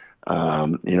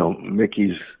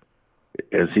 Mickey's,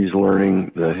 as he's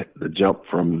learning the jump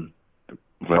from,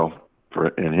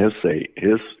 in his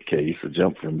case, a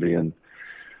jump from being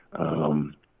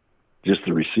just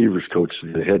the receivers coach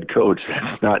to the head coach.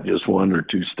 That's not just 1 or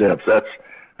 2 steps.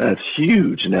 That's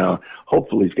huge. Now,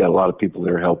 hopefully he's got a lot of people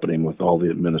there helping him with all the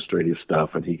administrative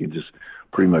stuff, and he can just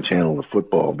pretty much handle the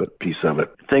football but piece of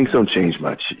it. Things don't change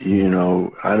much. You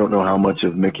know, I don't know how much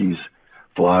of Mickey's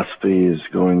philosophy is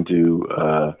going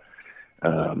to,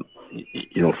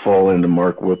 fall into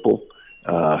Mark Whipple.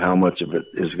 How much of it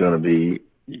is going to be,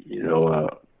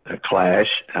 a clash?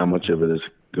 How much of it is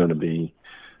going to be,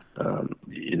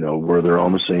 where they're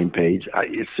on the same page?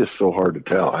 It's just so hard to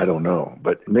tell. I don't know.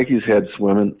 But Mickey's head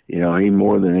swimming. He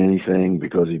more than anything,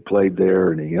 because he played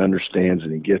there and he understands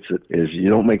and he gets it, is you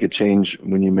don't make a change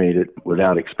when you made it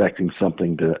without expecting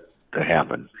something to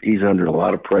happen. He's under a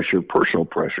lot of pressure, personal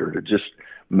pressure, to just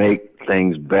make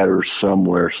things better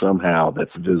somewhere, somehow,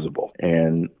 that's visible,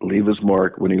 and leave his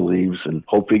mark when he leaves, and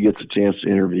hope he gets a chance to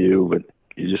interview, but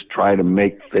you just try to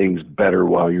make things better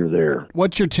while you're there.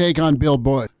 What's your take on Bill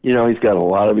Bush? He's got a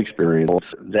lot of experience.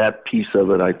 That piece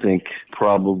of it, I think,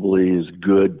 probably is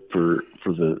good for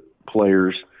the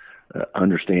players,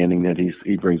 understanding that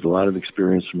he brings a lot of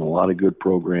experience from a lot of good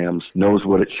programs, knows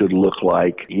what it should look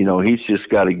like. He's just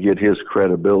got to get his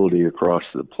credibility across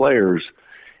to the players,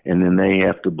 and then they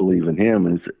have to believe in him.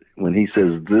 And when he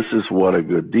says, this is what a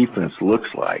good defense looks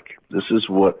like,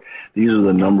 these are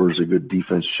the numbers a good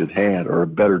defense should have, or a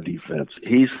better defense.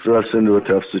 He's thrust into a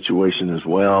tough situation as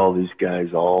well. These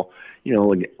guys all, a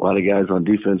lot of guys on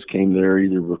defense came there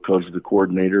either because of the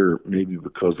coordinator or maybe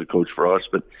because of Coach Frost,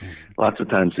 but lots of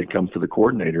times they come for the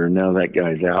coordinator, and now that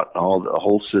guy's out. The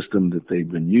whole system that they've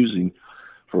been using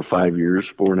for 5 years,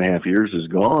 4.5 years is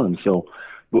gone. So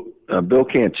Bill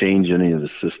can't change any of the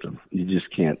system. You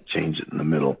just can't change it in the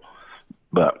middle.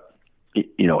 But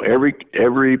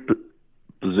every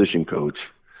position coach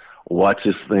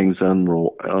watches things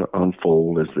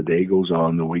unfold as the day goes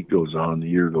on, the week goes on, the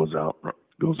year goes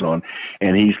on,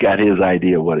 and he's got his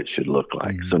idea what it should look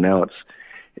like. So now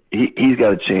he's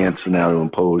got a chance now to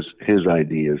impose his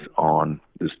ideas on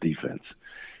this defense,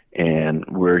 and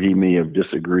where he may have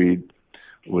disagreed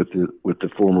with the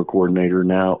former coordinator,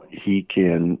 now he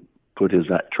can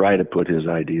try to put his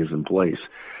ideas in place.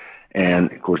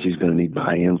 And of course he's going to need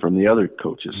buy-in from the other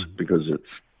coaches, because it's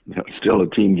still a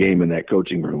team game in that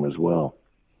coaching room as well.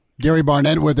 Gary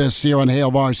Barnett with us here on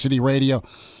Hail Varsity Radio.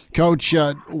 Coach,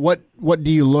 what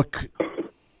do you look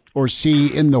or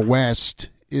see in the West?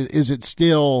 Is it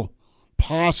still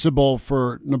possible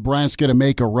for Nebraska to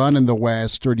make a run in the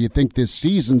West, or do you think this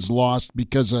season's lost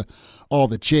because of all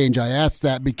the change? I ask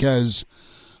that because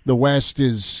the West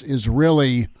is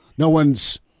really, no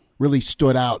one's really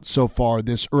stood out so far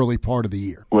this early part of the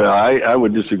year. Well, I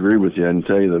would disagree with you and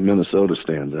tell you that Minnesota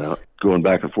stands out. Going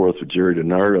back and forth with Jerry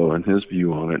DiNardo and his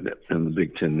view on it and the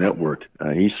Big Ten Network,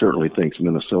 he certainly thinks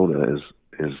Minnesota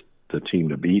is the team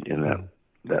to beat in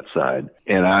that side.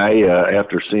 And I,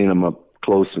 after seeing them up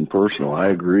close and personal, I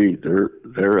agree.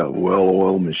 They're a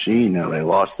well-oiled machine now. They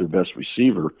lost their best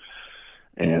receiver,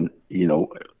 and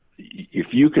if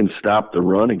you can stop the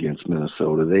run against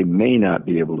Minnesota, they may not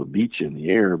be able to beat you in the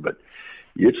air, but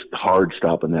it's hard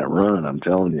stopping that run, I'm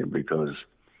telling you, because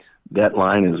that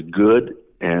line is good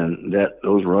and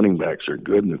those running backs are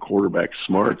good and the quarterback's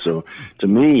smart. So to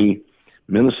me,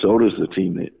 Minnesota's the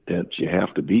team that you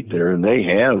have to beat there, and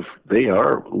they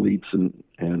are leaps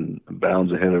and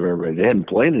bounds ahead of everybody. They hadn't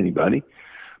played anybody,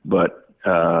 but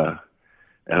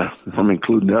and I'm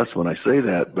including us when I say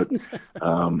that, but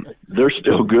they're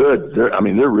still good. They're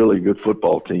a really good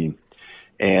football team.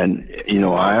 And,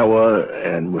 Iowa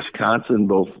and Wisconsin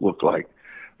both look like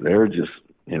they're just,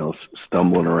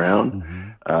 stumbling around.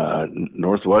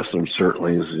 Northwestern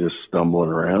certainly is just stumbling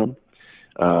around.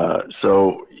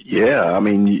 So, yeah,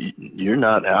 you're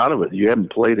not out of it. You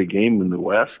haven't played a game in the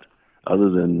West other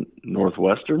than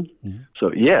Northwestern.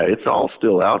 So, yeah, it's all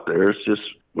still out there. It's just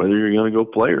whether you're going to go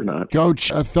play or not. Coach,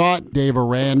 a thought, Dave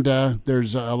Aranda,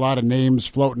 there's a lot of names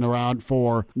floating around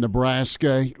for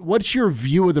Nebraska. What's your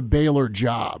view of the Baylor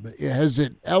job? Has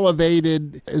it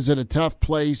elevated? Is it a tough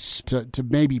place to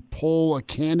maybe pull a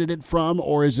candidate from?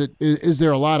 Or is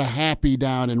there a lot of happy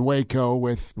down in Waco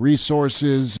with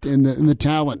resources in the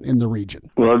talent in the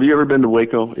region? Well, have you ever been to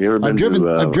Waco? I've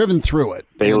driven through it.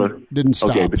 Baylor? Didn't stop.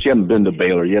 Okay, but you haven't been to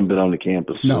Baylor. You haven't been on the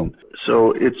campus. No.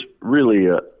 So it's really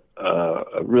a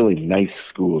really nice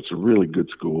school. It's a really good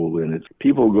school, and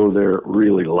people go there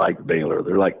really like Baylor.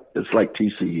 It's like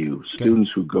TCU. Okay.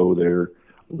 Students who go there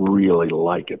really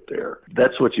like it there.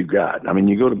 That's what you got.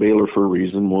 You go to Baylor for a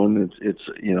reason. One, it's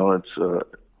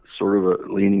sort of a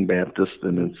leaning Baptist,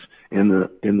 and it's in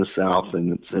the South,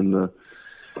 and it's in the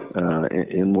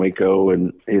in Waco,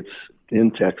 and it's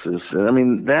in Texas. I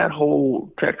mean, that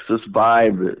whole Texas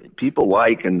vibe people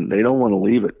like, and they don't want to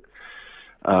leave it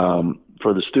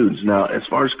for the students. Now, as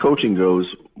far as coaching goes,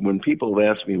 when people have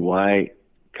asked me why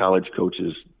college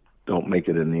coaches don't make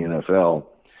it in the NFL,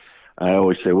 I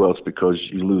always say, well, it's because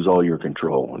you lose all your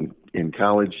control. And in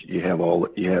college, you have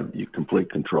complete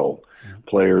control,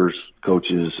 players,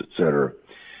 coaches, etc.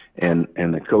 And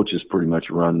the coaches pretty much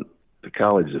run the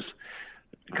college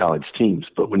teams.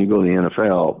 But when you go to the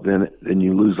NFL, then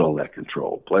you lose all that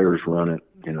control. Players run it,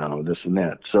 this and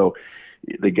that. So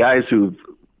the guys who've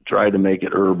tried to make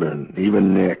it Urban,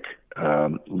 even Nick,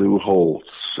 Lou Holtz,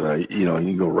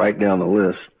 you go right down the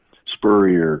list,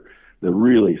 Spurrier, the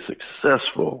really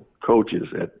successful coaches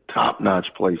at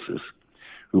top-notch places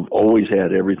who've always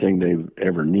had everything they've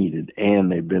ever needed,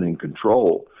 and they've been in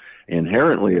control.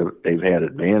 Inherently, they've had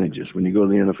advantages. When you go to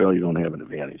the NFL, you don't have an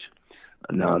advantage.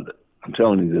 Now, I'm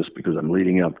telling you this because I'm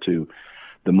leading up to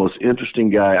the most interesting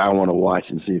guy I want to watch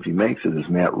and see if he makes it is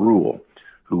Matt Rule,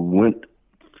 who went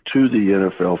to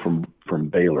the NFL from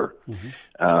Baylor.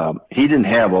 Mm-hmm. He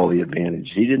didn't have all the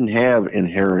advantage. He didn't have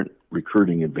inherent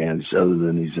recruiting advantage other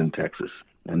than he's in Texas,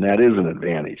 and that is an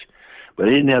advantage. But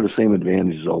he didn't have the same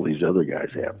advantage as all these other guys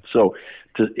have. So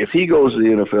if he goes to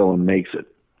the NFL and makes it,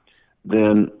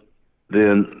 then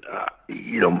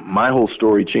my whole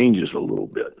story changes a little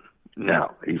bit.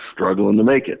 Now, he's struggling to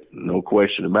make it, no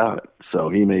question about it. So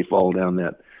he may fall down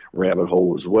that rabbit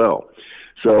hole as well.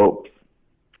 So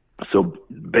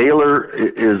Baylor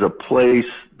is a place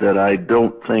that I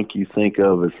don't think you think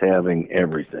of as having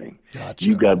everything. Gotcha.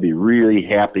 You've got to be really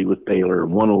happy with Baylor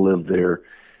and want to live there.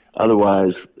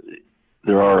 Otherwise,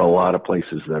 there are a lot of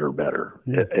places that are better,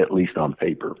 at least on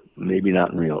paper. Maybe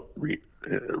not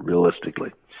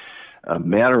realistically.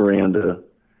 Matt Aranda,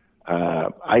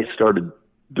 I started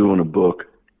doing a book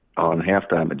on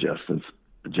halftime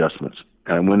adjustments.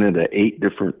 I went into 8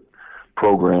 different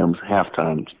programs,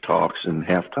 halftime talks and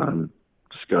halftime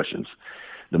discussions.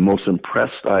 The most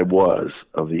impressed I was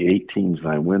of the 8 teams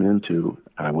I went into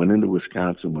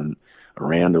Wisconsin when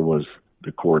Aranda was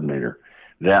the coordinator.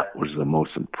 That was the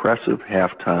most impressive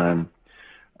halftime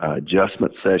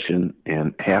adjustment session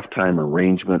and halftime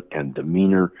arrangement and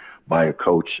demeanor by a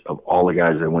coach of all the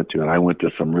guys I went to, and I went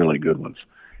to some really good ones,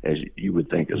 as you would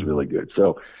think is really good.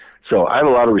 So I have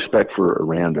a lot of respect for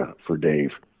Aranda, for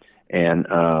Dave, and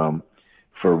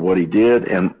for what he did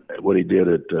and what he did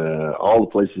at all the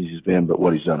places he's been, but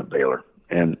what he's done at Baylor,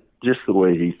 and just the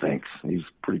way he thinks. He's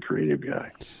a pretty creative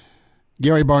guy.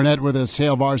 Gary Barnett with us,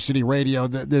 Hail Varsity Radio.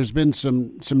 There's been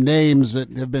some names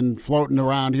that have been floating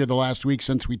around here the last week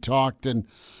since we talked, and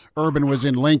Urban was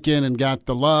in Lincoln and got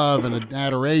the love and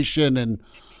adoration, and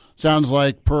sounds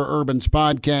like per Urban's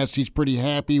podcast, he's pretty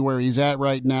happy where he's at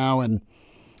right now, and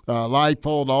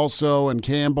Leipold also, and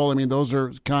Campbell. I mean, those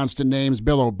are constant names.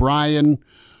 Bill O'Brien,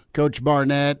 Coach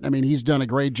Barnett. I mean, he's done a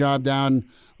great job down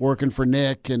working for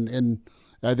Nick, and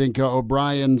I think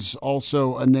O'Brien's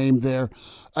also a name there.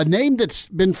 A name that's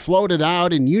been floated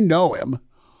out, and you know him,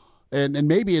 and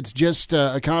maybe it's just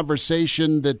a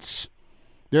conversation that's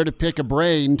there to pick a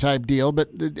brain type deal, but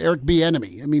Eric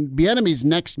Bieniemy. I mean, Bieniemy's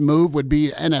next move would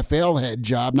be NFL head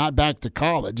job, not back to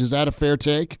college. Is that a fair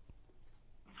take?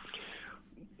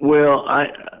 Well,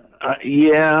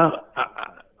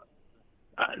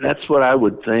 that's what I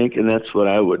would think, and that's what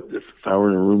I would, if I were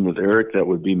in a room with Eric, that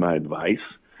would be my advice.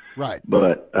 Right.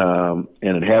 But, and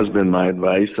it has been my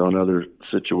advice on other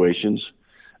situations.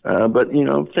 But,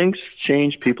 things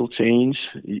change, people change.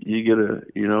 You get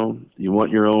you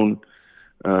want your own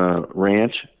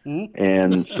ranch. Mm-hmm.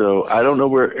 And so I don't know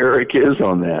where Eric is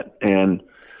on that. And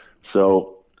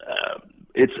so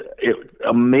it's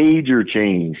a major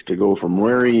change to go from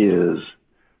where he is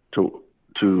to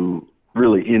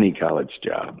really any college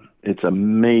job. It's a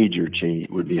major change,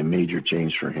 would be a major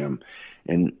change for him.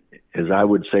 And as I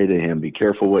would say to him, be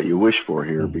careful what you wish for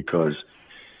here, because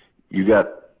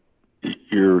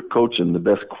you're coaching the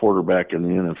best quarterback in the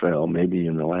NFL, maybe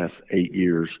in the last 8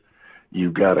 years.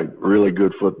 You've got a really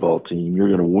good football team. You're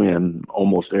going to win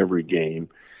almost every game.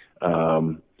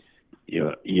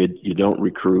 You don't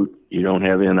recruit. You don't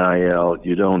have NIL.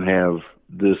 You don't have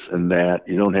this and that.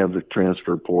 You don't have the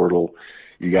transfer portal.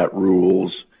 You got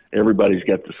rules. Everybody's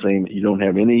got the same. You don't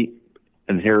have any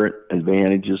inherent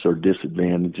advantages or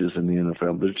disadvantages in the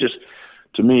NFL. There's just,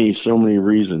 to me, so many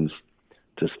reasons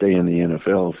to stay in the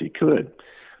NFL if you could.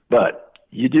 But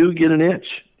you do get an itch,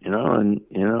 and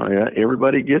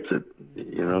everybody gets it,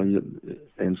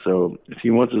 and so if he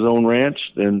wants his own ranch,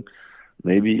 then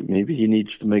maybe he needs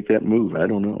to make that move. I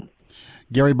don't know.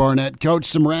 Gary Barnett, Coach,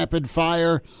 some rapid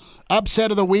fire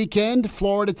Upset of the weekend,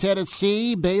 Florida,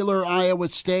 Tennessee, Baylor, Iowa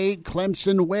State,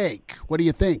 Clemson, Wake. What do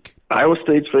you think? Iowa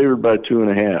State's favored by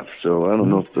 2.5, so I don't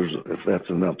know if that's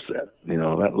an upset.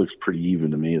 That looks pretty even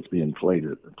to me. It's being played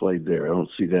there. I don't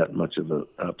see that much of an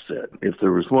upset. If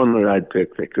there was one that I'd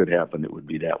pick that could happen, it would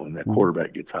be that one. That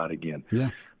quarterback gets hot again.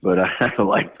 Yeah. But I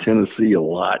like Tennessee a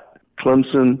lot.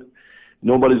 Clemson,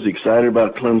 nobody's excited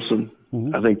about Clemson.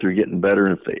 I think they're getting better,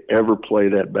 and if they ever play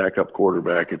that backup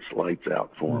quarterback, it's lights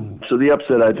out for them. So the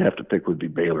upset I'd have to pick would be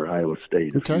Baylor, Iowa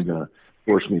State. Okay. If you're going to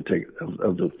force me to take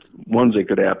of the ones that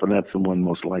could happen, that's the one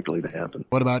most likely to happen.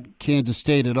 What about Kansas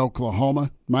State at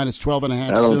Oklahoma? minus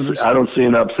 12.5 Sooners? I don't see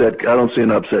an upset. I don't see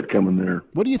an upset coming there.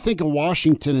 What do you think of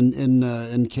Washington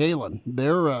and Kalen?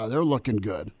 They're looking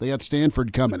good. They got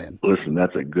Stanford coming in. Listen,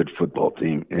 that's a good football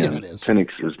team, and yeah, it is.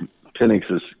 Penix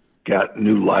has got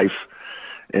new life.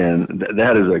 And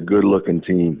that is a good-looking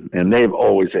team, and they've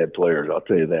always had players. I'll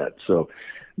tell you that. So,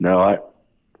 no,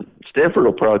 Stanford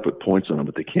will probably put points on them,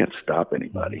 but they can't stop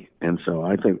anybody. And so,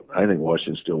 I think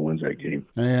Washington still wins that game.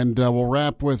 And we'll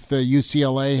wrap with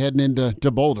UCLA heading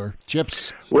into Boulder.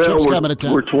 Chips we're coming to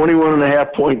town. We're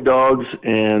 21.5-point dogs,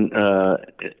 and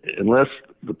unless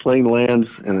the plane lands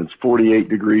and it's 48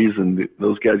 degrees and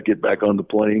those guys get back on the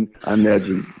plane, I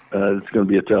imagine it's going to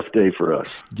be a tough day for us.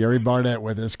 Gary Barnett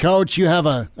with us. Coach, you have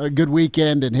a good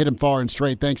weekend and hit him far and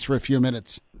straight. Thanks for a few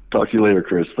minutes. Talk to you later,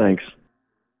 Chris. Thanks.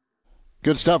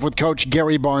 Good stuff with Coach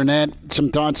Gary Barnett. Some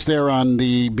thoughts there on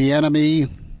the Bieniemy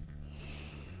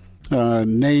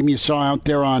name you saw out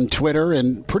there on Twitter,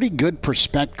 and pretty good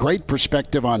great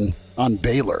perspective on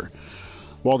Baylor.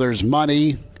 Well, there's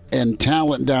money and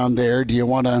talent down there. Do you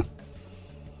want to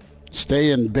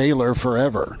stay in Baylor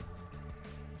forever?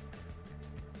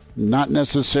 Not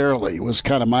necessarily, was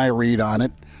kind of my read on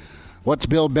it. What's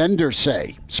Bill Bender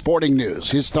say? Sporting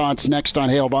News. His thoughts next on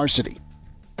Hail Varsity.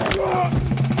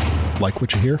 Like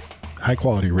what you hear?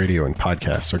 High-quality radio and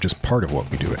podcasts are just part of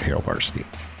what we do at Hail Varsity.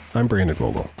 I'm Brandon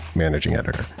Vogel, managing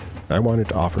editor. I wanted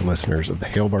to offer listeners of the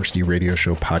Hail Varsity Radio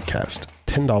Show podcast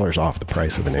 $10 off the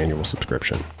price of an annual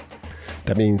subscription.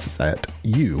 That means that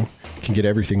you can get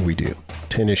everything we do,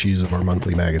 10 issues of our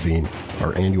monthly magazine,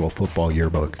 our annual football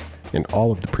yearbook, and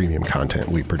all of the premium content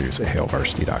we produce at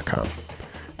HailVarsity.com.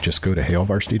 Just go to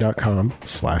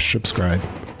HailVarsity.com/subscribe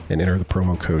and enter the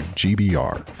promo code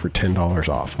GBR for $10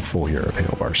 off a full year of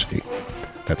Hail Varsity.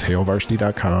 That's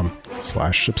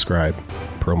HailVarsity.com/subscribe,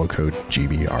 promo code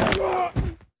GBR.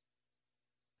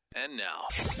 And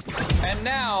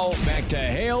now, back to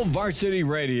Hail Varsity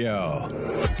Radio.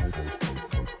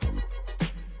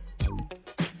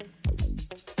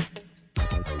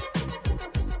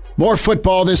 More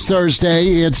football this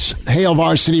Thursday. It's Hail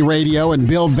Varsity Radio, and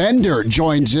Bill Bender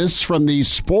joins us from the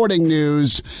Sporting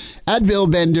News at Bill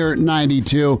Bender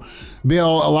 92.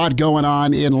 Bill, a lot going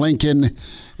on in Lincoln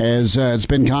as it's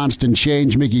been constant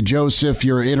change. Mickey Joseph,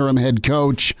 your interim head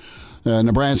coach,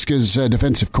 Nebraska's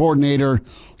defensive coordinator,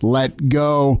 let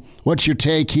go. What's your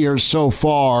take here so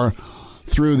far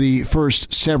through the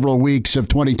first several weeks of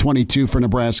 2022 for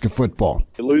Nebraska football?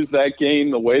 To lose that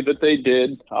game the way that they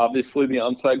did, obviously the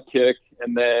onside kick,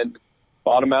 and then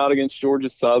bottom out against Georgia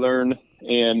Southern.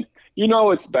 And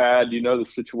it's bad. The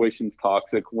situation's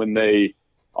toxic when they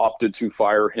opted to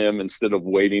fire him instead of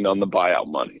waiting on the buyout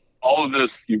money. All of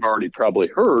this you've already probably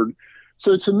heard.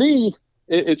 So to me,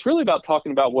 it's really about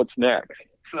talking about what's next.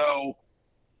 So,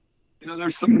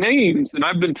 there's some names, and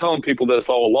I've been telling people this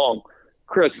all along.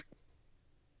 Chris,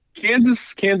 Kansas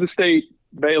State,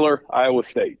 Baylor, Iowa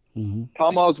State. Mm-hmm.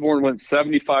 Tom Osborne went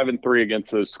 75-3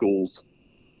 against those schools.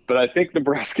 But I think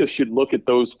Nebraska should look at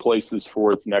those places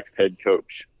for its next head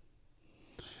coach.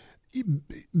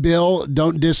 Bill,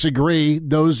 don't disagree.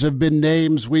 Those have been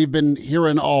names we've been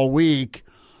hearing all week.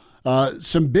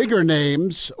 Some bigger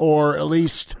names, or at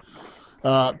least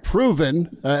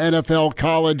proven NFL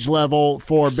college level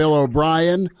for Bill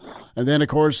O'Brien. And then, of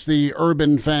course, the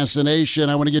Urban fascination.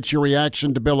 I want to get your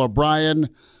reaction to Bill O'Brien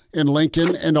in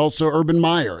Lincoln and also Urban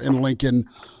Meyer in Lincoln.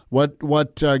 What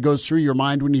goes through your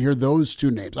mind when you hear those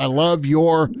two names? I love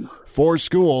your four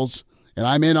schools, and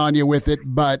I'm in on you with it,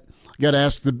 but I got to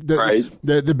ask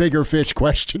the bigger fish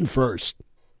question first.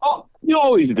 Oh, you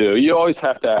always do. You always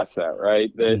have to ask that, right?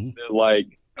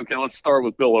 Okay, let's start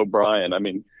with Bill O'Brien. I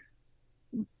mean,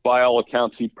 by all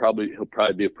accounts, he'll probably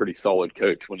be a pretty solid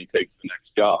coach when he takes the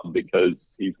next job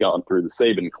because he's gone through the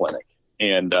Saban clinic.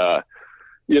 And, I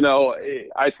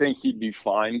think he'd be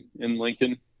fine in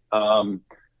Lincoln.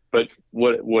 But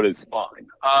what is fine?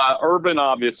 Urban,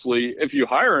 obviously, if you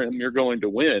hire him, you're going to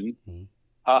win. You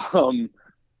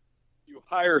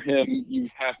hire him, you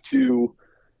have to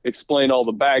explain all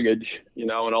the baggage,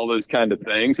 and all those kind of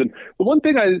things. And the one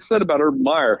thing I said about Urban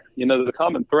Meyer, the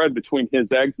common thread between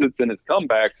his exits and his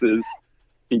comebacks is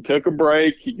he took a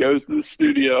break, he goes to the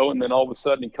studio, and then all of a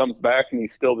sudden he comes back and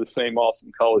he's still the same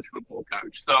awesome college football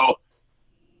coach. So,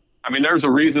 there's a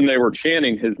reason they were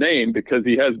chanting his name, because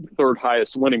he has the third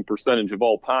highest winning percentage of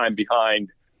all time behind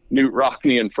Knute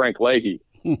Rockne and Frank Leahy.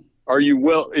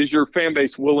 Is your fan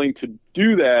base willing to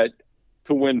do that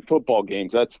to win football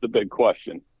games? That's the big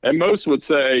question. And most would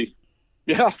say,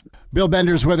 yeah. Bill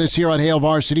Bender's with us here on Hail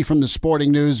Varsity from the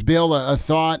Sporting News. Bill, a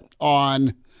thought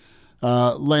on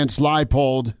Lance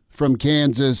Leipold from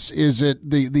Kansas. Is it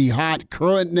the hot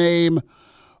current name,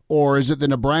 or is it the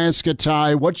Nebraska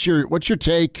tie? What's your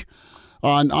take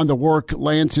on the work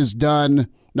Lance has done,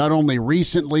 not only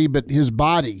recently, but his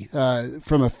body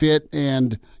from a fit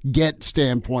and get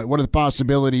standpoint? What are the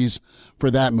possibilities for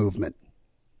that movement?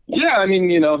 Yeah,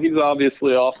 he's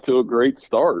obviously off to a great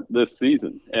start this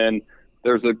season, and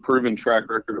there's a proven track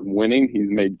record of winning. He's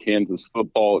made Kansas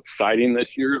football exciting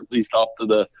this year, at least off to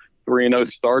the 3-0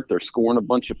 start. They're scoring a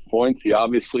bunch of points. He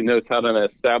obviously knows how to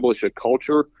establish a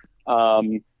culture.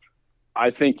 I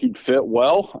think he'd fit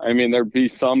well. There'd be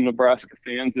some Nebraska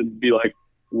fans that'd be like,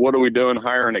 what are we doing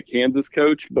hiring a Kansas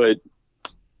coach? But,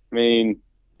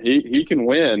 he can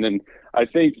win, and I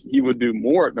think he would do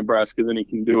more at Nebraska than he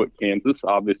can do at Kansas,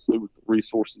 obviously, with the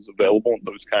resources available and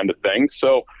those kind of things.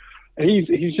 So he's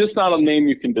just not a name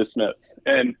you can dismiss.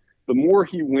 And the more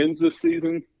he wins this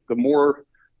season, the more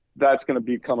that's going to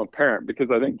become apparent,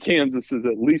 because I think Kansas is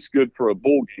at least good for a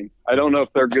bowl game. I don't know if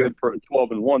they're good for a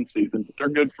 12-1 season, but they're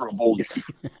good for a bowl game.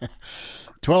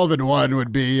 12-1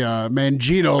 would be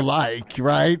Mangino-like,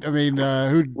 right?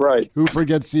 Who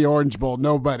forgets the Orange Bowl?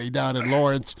 Nobody down in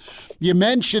Lawrence. You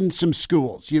mentioned some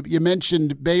schools. You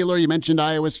mentioned Baylor. You mentioned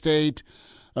Iowa State.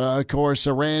 Of course,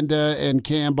 Aranda and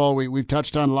Campbell. We've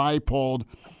touched on Leipold.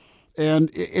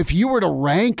 And if you were to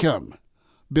rank them,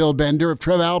 Bill Bender, if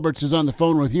Trev Alberts is on the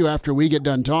phone with you after we get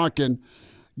done talking,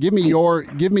 give me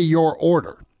your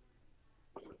order.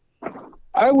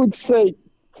 I would say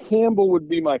Campbell would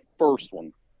be my first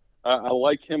one. I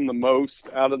like him the most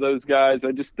out of those guys.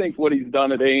 I just think what he's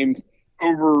done at Ames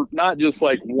over not just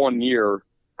like 1 year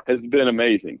has been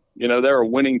amazing. They're a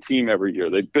winning team every year.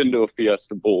 They've been to a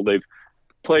Fiesta Bowl. They've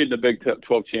played the Big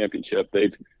 12 championship.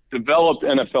 They've developed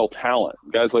NFL talent,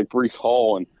 guys like Breece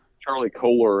Hall and Charlie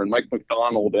Kohler and Mike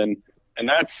McDonald, and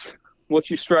that's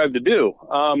what you strive to do.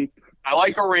 I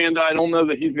like Aranda. I don't know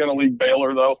that he's going to leave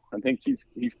Baylor, though. I think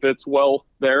he fits well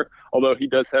there, although he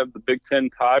does have the Big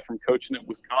Ten tie from coaching at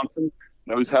Wisconsin,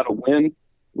 knows how to win,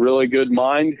 really good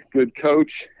mind, good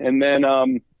coach. And then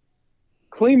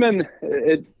Kleeman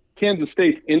at Kansas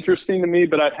State's interesting to me,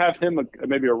 but I'd have him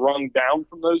maybe a rung down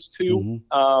from those two.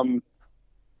 Mm-hmm.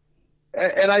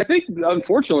 And I think,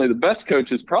 unfortunately, the best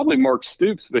coach is probably Mark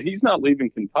Stoops, but he's not leaving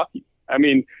Kentucky.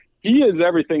 He is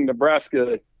everything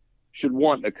Nebraska should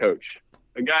want in a coach.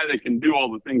 A guy that can do all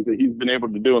the things that he's been able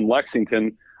to do in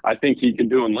Lexington, I think he can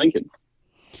do in Lincoln.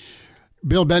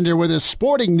 Bill Bender with his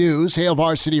Sporting News, Hail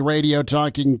Varsity Radio,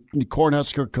 talking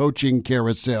Cornhusker coaching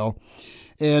carousel.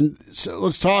 And so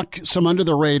let's talk some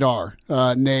under-the-radar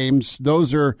names.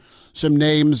 Those are some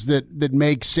names that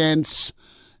make sense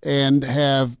and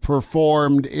have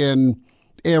performed in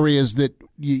areas that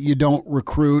you don't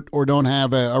recruit or don't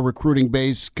have a recruiting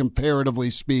base, comparatively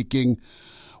speaking.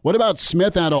 What about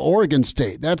Smith out of Oregon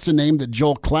State? That's a name that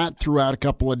Joel Klatt threw out a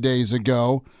couple of days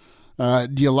ago. Do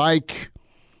you like,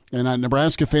 and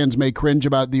Nebraska fans may cringe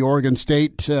about the Oregon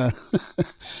State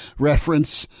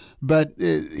reference, but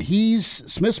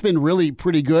Smith's been really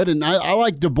pretty good, and I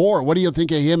like DeBoer. What do you think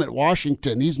of him at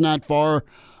Washington? He's not far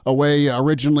away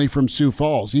originally from Sioux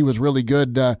Falls. He was really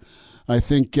good, I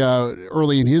think,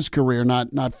 early in his career,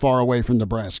 not far away from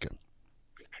Nebraska.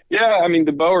 Yeah,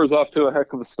 DeBoer's off to a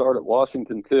heck of a start at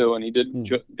Washington, too, and he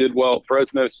did well at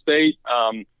Fresno State.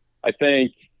 I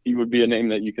think he would be a name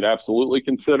that you could absolutely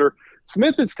consider.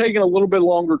 Smith has taken a little bit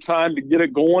longer time to get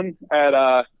it going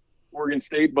at Oregon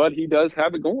State, but he does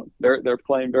have it going. They're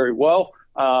playing very well.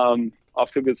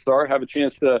 Off to a good start. Have a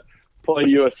chance to play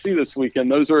USC this weekend.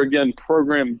 Those are, again,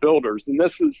 program builders. And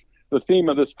this is the theme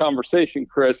of this conversation,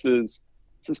 Chris, this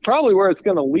is probably where it's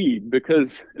going to lead,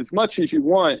 because as much as you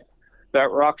want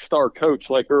that rock star coach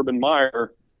like Urban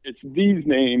Meyer, it's these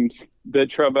names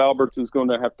that Trev Alberts is going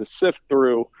to have to sift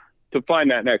through to find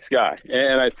that next guy.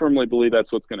 And I firmly believe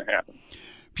that's what's going to happen.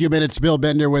 Few minutes, Bill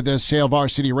Bender with us, Hail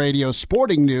Varsity Radio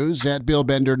Sporting News at Bill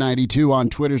Bender 92 on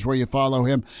Twitter's where you follow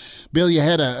him. Bill, you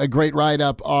had a great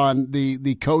write-up on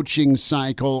the coaching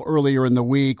cycle earlier in the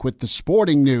week with the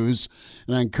Sporting News,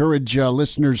 and I encourage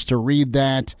listeners to read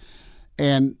that.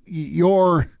 And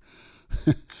your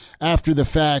after the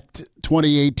fact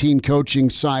 2018 coaching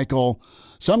cycle,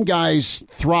 some guys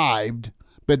thrived,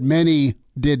 but many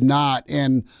did not.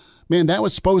 And man, that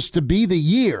was supposed to be the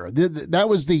year. That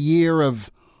was the year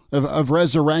of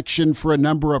resurrection for a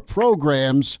number of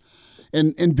programs.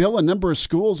 And Bill, a number of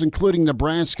schools, including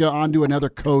Nebraska, onto another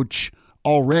coach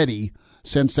already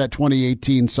since that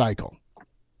 2018 cycle.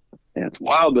 Yeah, it's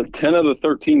wild that 10 of the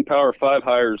 13 Power 5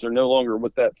 hires are no longer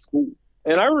with that school.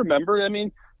 And I remember,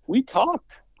 we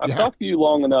talked. I've talked to you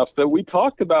long enough that we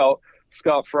talked about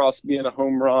Scott Frost being a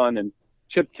home run and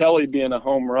Chip Kelly being a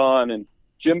home run, and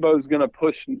Jimbo's going to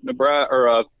push Nebraska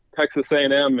or Texas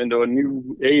A&M into a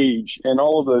new age and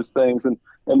all of those things. And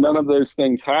none of those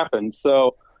things happened.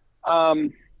 So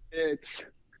it's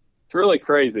really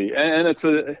crazy. And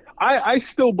I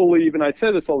still believe, and I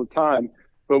say this all the time,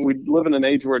 but we live in an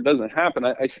age where it doesn't happen.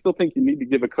 I still think you need to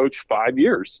give a coach 5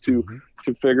 years to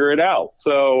figure it out.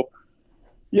 So,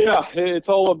 yeah, it's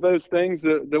all of those things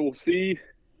that we'll see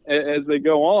as they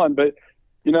go on. But,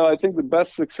 I think the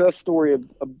best success story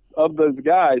of those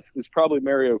guys is probably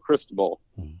Mario Cristobal.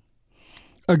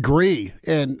 Agree.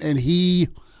 And he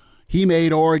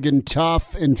made Oregon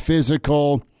tough and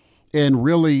physical and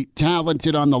really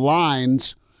talented on the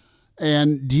lines.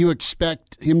 And do you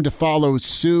expect him to follow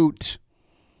suit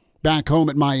back home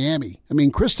at Miami?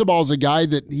 Cristobal's a guy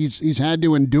that he's had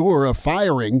to endure a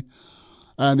firing.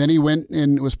 And then he went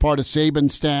and was part of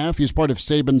Saban's staff. He was part of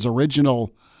Saban's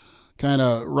original kind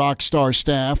of rock star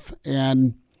staff.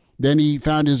 And then he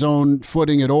found his own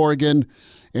footing at Oregon.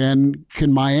 And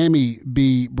can Miami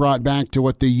be brought back to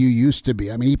what the U used to be?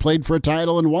 He played for a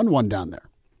title and won one down there.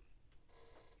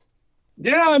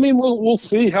 Yeah, we'll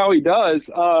see how he does.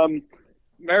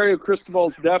 Mario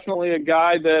Cristobal's definitely a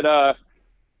guy that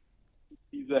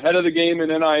he's ahead of the game in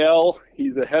NIL.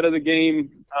 He's ahead of the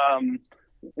game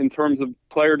in terms of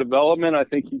player development. I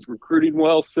think he's recruited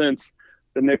well since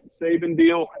the Nick Saban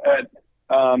deal at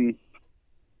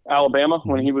Alabama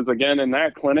when he was again in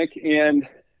that clinic. And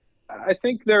I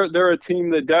think they're a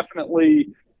team that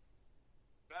definitely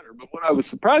better. But what I was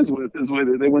surprised with is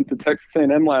whether they went to Texas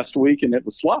A&M last week and it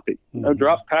was sloppy.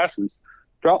 Dropped passes,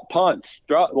 dropped punts,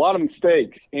 dropped a lot of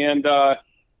mistakes. And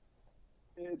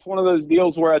it's one of those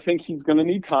deals where I think he's going to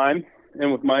need time,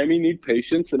 and with Miami need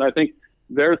patience. And I think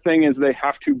their thing is they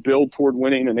have to build toward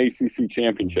winning an ACC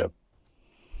championship.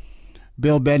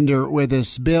 Bill Bender with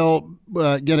us. Bill,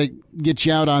 going to get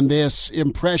you out on this.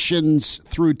 Impressions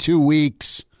through 2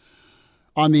 weeks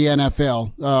on the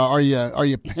NFL. Are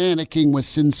you panicking with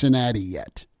Cincinnati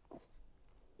yet?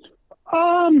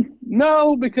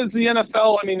 No, because the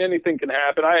NFL, anything can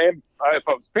happen. If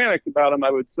I was panicked about them, I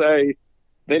would say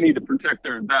they need to protect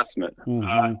their investment.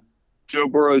 Joe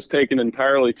Burrow's taken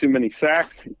entirely too many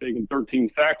sacks. He's taken 13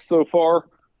 sacks so far.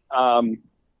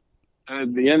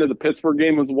 The end of the Pittsburgh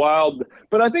game was wild.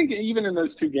 But I think even in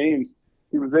those two games,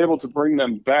 he was able to bring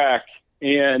them back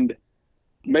and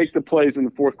make the plays in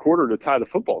the fourth quarter to tie the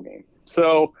football game.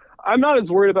 So I'm not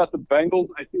as worried about the Bengals.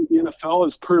 I think the NFL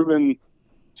has proven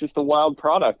just a wild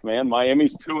product, man.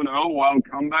 Miami's 2-0, wild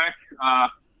comeback.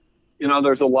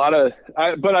 There's a lot of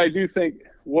but I do think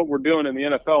what we're doing in the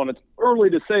NFL, and it's early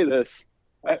to say this,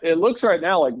 it looks right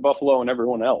now like Buffalo and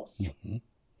everyone else.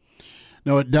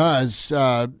 No, it does.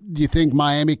 Do you think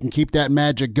Miami can keep that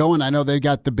magic going? I know they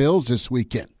got the Bills this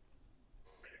weekend.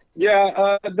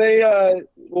 Yeah,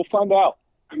 we'll find out.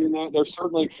 They're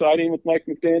certainly exciting with Mike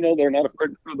McDaniel. They're not afraid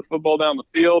to throw the football down the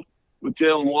field with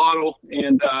Jalen Waddle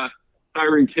and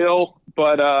Tyreek Hill.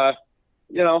 But,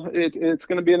 it's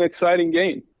going to be an exciting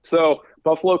game. So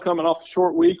Buffalo coming off a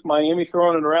short week, Miami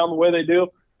throwing it around the way they do. I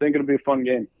think it'll be a fun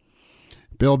game.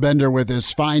 Bill Bender with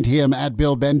us. Find him at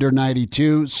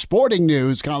BillBender92. Sporting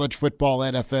news, college football,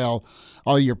 NFL,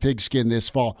 all your pigskin this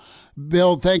fall.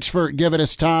 Bill, thanks for giving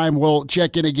us time. We'll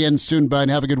check in again soon, bud.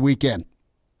 Have a good weekend.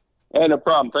 Hey, no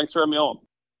problem. Thanks for having me on.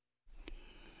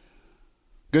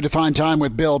 Good to find time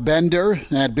with Bill Bender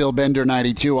at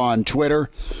BillBender92 on Twitter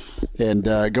and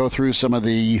go through some of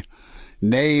the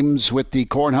names with the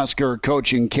Cornhusker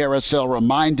coaching carousel.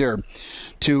 Reminder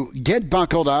to get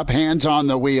buckled up, hands on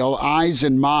the wheel, eyes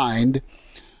in mind,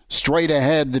 straight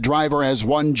ahead. The driver has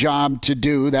one job to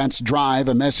do. That's drive.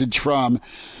 A message from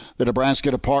the Nebraska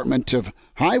Department of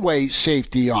Highway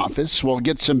Safety Office. We'll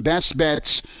get some best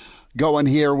bets going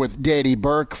here with Daddy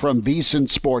Burke from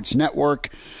VSiN Sports Network.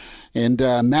 And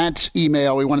Matt's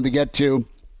email we wanted to get to.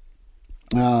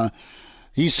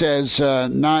 He says,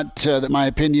 not that my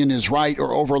opinion is right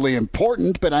or overly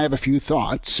important, but I have a few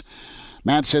thoughts.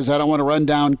 Matt says, I don't want to run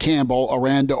down Campbell,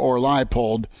 Aranda, or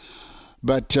Leipold,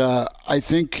 but I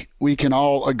think we can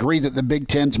all agree that the Big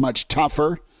Ten's much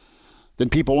tougher than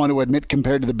people want to admit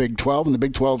compared to the Big 12, and the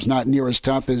Big 12 is not near as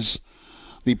tough as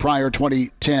the prior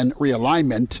 2010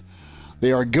 realignment.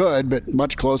 They are good, but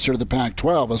much closer to the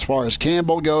Pac-12. As far as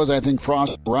Campbell goes, I think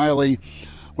Frost Riley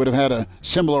would have had a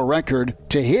similar record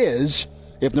to his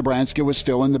if Nebraska was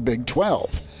still in the Big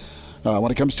 12.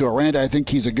 When it comes to Aranda, I think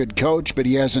he's a good coach, but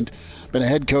he hasn't been a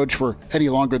head coach for any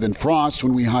longer than Frost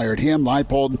when we hired him.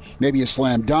 Leipold, maybe a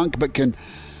slam dunk, but can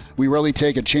we really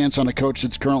take a chance on a coach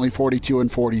that's currently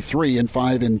 42-43 and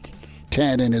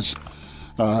 5-10 in his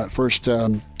first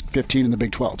 15 in the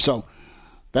Big 12? So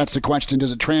that's the question.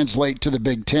 Does it translate to the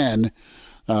Big 10?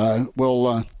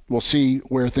 We'll see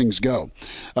where things go.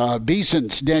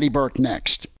 Beeson's Danny Burke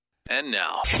next. And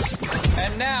now,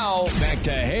 back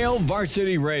to Hail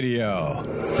Varsity Radio.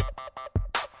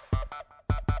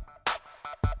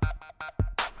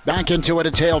 Back into it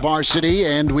at Hail Varsity,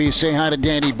 and we say hi to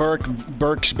Danny Burke,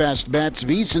 Burke's Best Bets,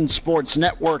 VSiN Sports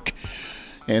Network,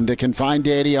 and can find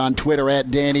Danny on Twitter at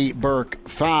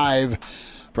DannyBurke5.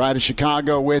 Pride of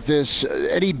Chicago with us.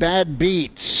 Any bad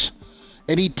beats?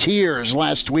 Any tears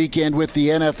last weekend with the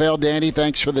NFL? Danny,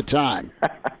 thanks for the time.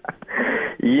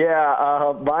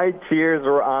 Yeah, my tears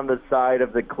were on the side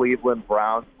of the Cleveland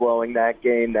Browns blowing that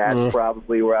game. That's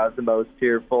probably where I was the most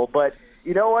tearful. But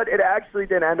you know what? It actually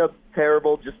didn't end up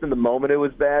terrible. Just in the moment it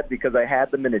was bad because I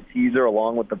had them in a teaser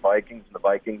along with the Vikings, and the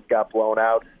Vikings got blown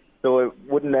out. So it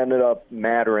wouldn't end up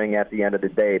mattering at the end of the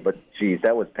day. But, geez,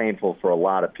 that was painful for a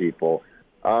lot of people.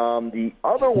 The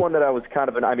other one that I was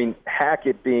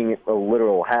Hackett being a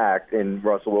literal hack and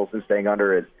Russell Wilson staying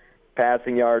under his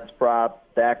passing yards prop,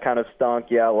 that kind of stunk.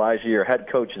 Yeah, Elijah, your head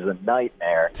coach is a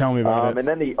nightmare. Tell me about it. And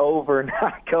then the over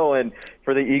not going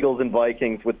for the Eagles and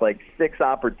Vikings with like 6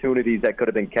 opportunities that could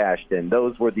have been cashed in.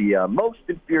 Those were the most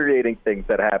infuriating things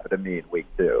that happened to me in week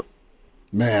 2.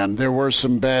 Man, there were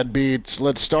some bad beats.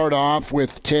 Let's start off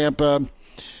with Tampa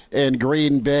and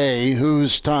Green Bay.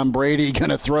 Who's Tom Brady going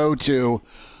to throw to?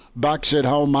 Bucks at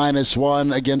home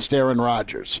 -1 against Aaron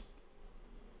Rodgers.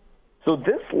 So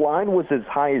this line was as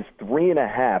high as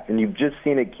 3.5, and you've just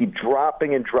seen it keep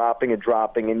dropping and dropping and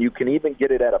dropping, and you can even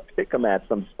get it at a pick-em at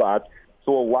some spots.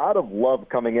 So a lot of love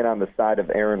coming in on the side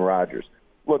of Aaron Rodgers.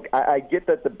 Look, I get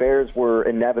that the Bears were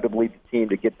inevitably the team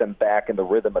to get them back in the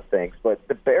rhythm of things, but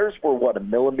the Bears were, a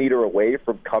millimeter away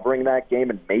from covering that game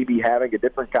and maybe having a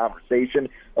different conversation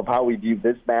of how we view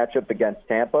this matchup against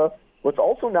Tampa. Let's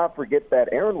also not forget that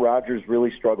Aaron Rodgers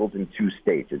really struggled in 2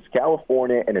 states. It's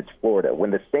California and it's Florida. When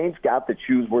the Saints got to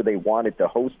choose where they wanted to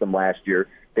host them last year,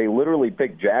 they literally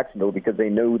picked Jacksonville because they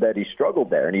knew that he struggled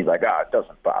there. And he's like, it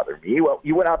doesn't bother me. Well,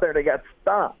 you went out there and they got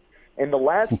stopped. And the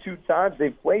last 2 times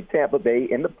they've played Tampa Bay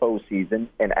in the postseason,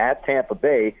 and at Tampa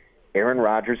Bay, Aaron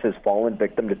Rodgers has fallen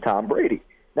victim to Tom Brady.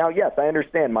 Now, yes, I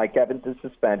understand Mike Evans is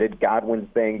suspended. Godwin's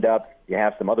banged up. You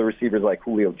have some other receivers like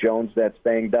Julio Jones that's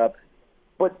banged up.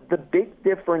 But the big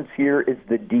difference here is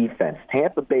the defense.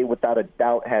 Tampa Bay, without a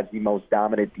doubt, has the most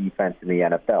dominant defense in the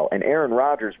NFL. And Aaron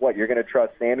Rodgers, you're going to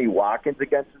trust Sammy Watkins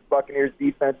against his Buccaneers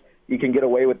defense? You can get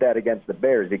away with that against the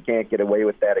Bears. You can't get away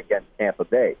with that against Tampa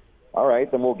Bay. All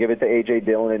right, then we'll give it to A.J.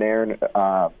 Dillon and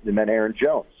Aaron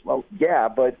Jones. Well, yeah,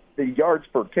 but the yards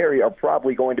per carry are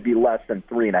probably going to be less than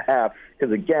 3.5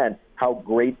 because, again, how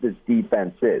great this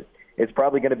defense is. It's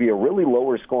probably going to be a really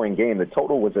lower scoring game. The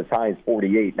total was as high as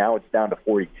 48. Now it's down to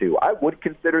 42. I would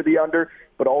consider the under,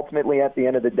 but ultimately at the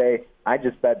end of the day, I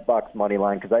just bet Bucks money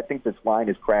line because I think this line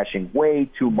is crashing way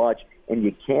too much, and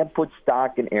you can't put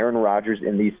stock in Aaron Rodgers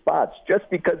in these spots. Just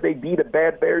because they beat a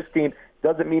bad Bears team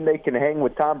doesn't mean they can hang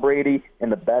with Tom Brady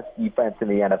and the best defense in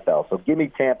the NFL. So give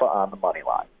me Tampa on the money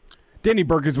line. Danny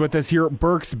Burke is with us here at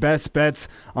Burke's Best Bets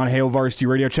on Hail Varsity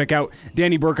Radio. Check out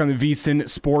Danny Burke on the VSiN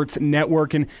Sports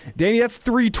Network. And Danny, that's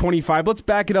 $3.25. Let's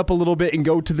back it up a little bit and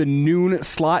go to the noon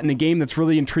slot in a game that's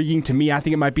really intriguing to me. I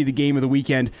think it might be the game of the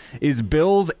weekend is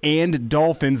Bills and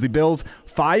Dolphins. The Bills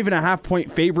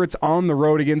 5.5-point favorites on the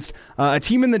road against a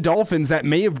team in the Dolphins that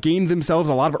may have gained themselves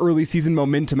a lot of early season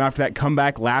momentum after that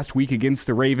comeback last week against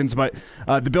the Ravens. But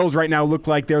the Bills right now look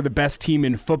like they're the best team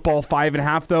in football.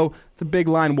 5.5, though, it's a big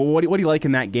line. Well, what do you like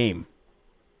in that game?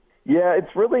 Yeah,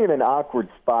 it's really in an awkward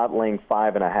spot laying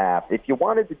 5.5. If you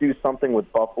wanted to do something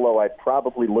with Buffalo, I'd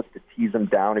probably look to tease them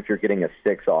down if you're getting a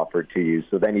 6 offered to you.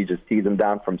 So then you just tease them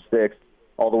down from 6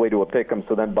 all the way to a pick 'em,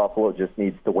 so then Buffalo just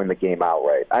needs to win the game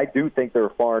outright. I do think they're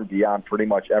far and beyond pretty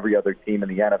much every other team in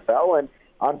the NFL, and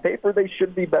on paper they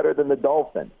should be better than the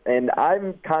Dolphins. And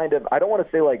I'm I don't want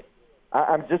to say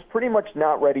I'm just pretty much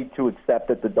not ready to accept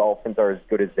that the Dolphins are as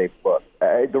good as they've looked.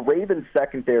 The Ravens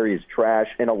secondary is trash,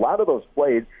 and a lot of those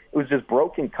plays, it was just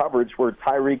broken coverage where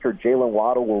Tyreek or Jalen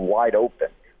Waddle were wide open.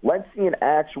 Let's see an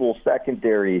actual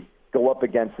secondary go up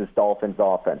against this Dolphins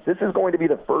offense. This is going to be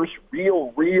the first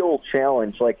real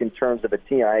challenge, like in terms of a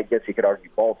team. I guess you could argue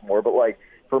Baltimore, but like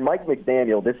for Mike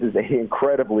McDaniel, this is an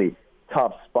incredibly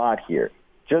tough spot here.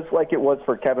 Just like it was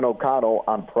for Kevin O'Connell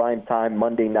on primetime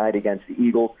Monday night against the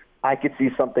Eagles, I could see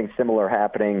something similar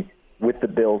happening with the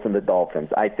Bills and the Dolphins.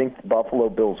 I think the Buffalo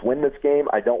Bills win this game.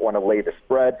 I don't want to lay the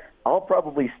spread. I'll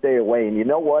probably stay away. And you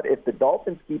know what? If the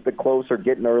Dolphins keep it close or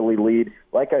get an early lead,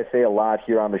 like I say a lot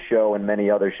here on the show and many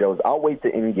other shows, I'll wait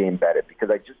to in-game bet it because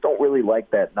I just don't really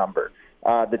like that number.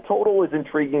 The total is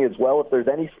intriguing as well. If there's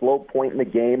any slow point in the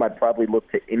game, I'd probably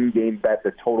look to in-game bet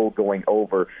the total going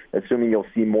over, assuming you'll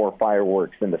see more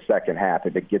fireworks in the second half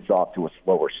if it gets off to a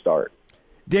slower start.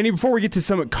 Danny, before we get to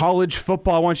some college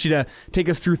football, I want you to take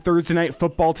us through Thursday night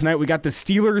football tonight. We got the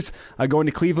Steelers going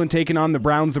to Cleveland, taking on the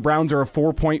Browns. The Browns are a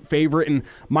 4-point favorite, and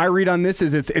my read on this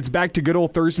is it's back to good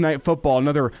old Thursday night football,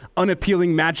 another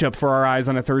unappealing matchup for our eyes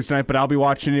on a Thursday night, but I'll be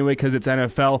watching anyway because it's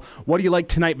NFL. What do you like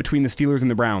tonight between the Steelers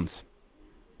and the Browns?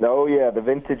 Oh, yeah, the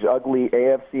vintage ugly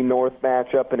AFC North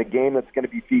matchup in a game that's going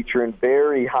to be featuring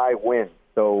very high winds.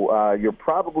 So you're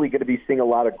probably going to be seeing a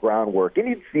lot of groundwork. And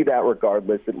you'd see that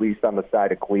regardless, at least on the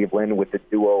side of Cleveland, with the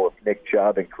duo of Nick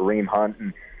Chubb and Kareem Hunt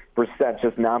and Brissett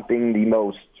just not being the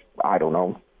most,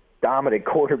 dominant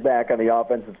quarterback on the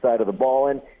offensive side of the ball.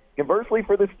 And conversely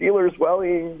for the Steelers, well,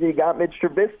 you got Mitch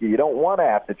Trubisky. You don't want to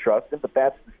have to trust him, but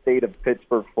that's the state of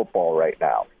Pittsburgh football right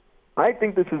now. I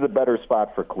think this is a better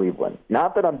spot for Cleveland.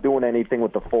 Not that I'm doing anything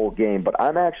with the full game, but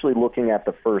I'm actually looking at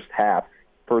the first half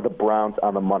for the Browns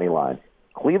on the money line.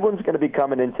 Cleveland's going to be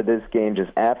coming into this game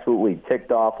just absolutely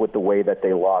ticked off with the way that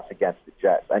they lost against the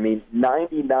Jets.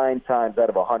 99 times out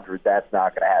of 100, that's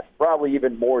not going to happen. Probably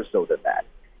even more so than that.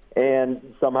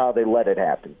 And somehow they let it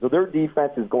happen. So their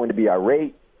defense is going to be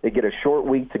irate. They get a short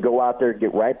week to go out there,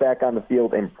 get right back on the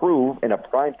field, and prove in a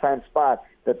primetime spot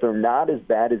that they're not as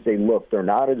bad as they look. They're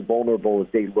not as vulnerable as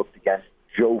they looked against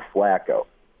Joe Flacco,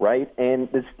 right? And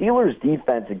the Steelers'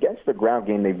 defense against the ground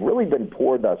game, they've really been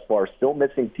poor thus far, still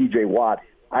missing T.J. Watt.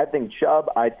 I think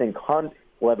Chubb, I think Hunt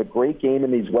will have a great game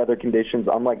in these weather conditions,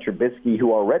 unlike Trubisky,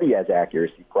 who already has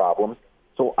accuracy problems.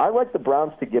 So I like the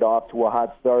Browns to get off to a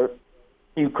hot start.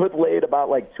 You could lay it about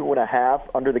 2.5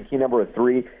 under the key number of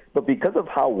 3, but because of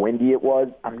how windy it was,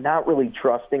 I'm not really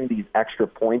trusting these extra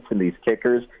points and these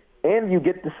kickers. And you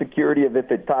get the security of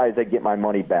if it ties, I get my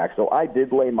money back. So I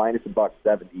did lay minus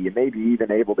 $1.70. You may be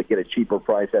even able to get a cheaper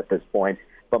price at this point.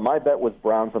 But my bet was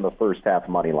Browns on the first half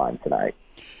money line tonight.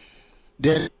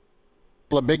 Did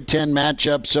the Big Ten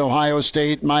matchups, Ohio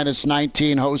State minus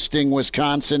 19 hosting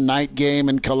Wisconsin, night game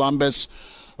in Columbus.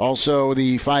 Also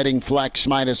the Fighting Flex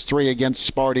minus 3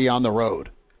 against Sparty on the road.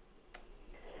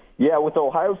 Yeah, with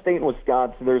Ohio State and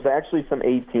Wisconsin, there's actually some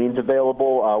 18s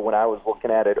available when I was looking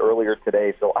at it earlier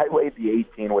today. So I laid the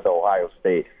 18 with Ohio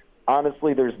State.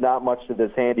 Honestly, there's not much to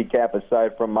this handicap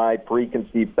aside from my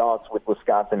preconceived thoughts with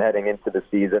Wisconsin heading into the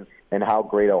season and how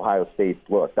great Ohio State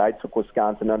looked. I took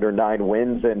Wisconsin under 9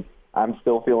 wins, and I'm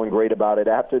still feeling great about it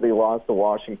after they lost to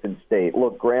Washington State.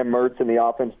 Look, Graham Mertz and the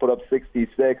offense put up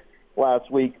 66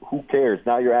 last week. Who cares?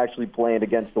 Now you're actually playing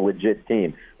against a legit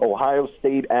team. Ohio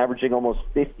State averaging almost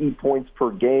 50 points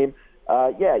per game.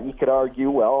 Yeah, you could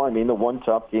argue, the one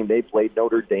tough game they played,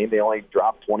 Notre Dame, they only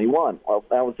dropped 21. Well,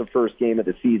 that was the first game of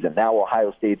the season. Now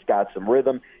Ohio State's got some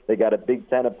rhythm. They got a Big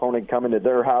Ten opponent coming to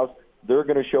their house. They're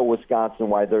going to show Wisconsin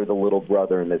why they're the little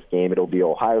brother in this game. It'll be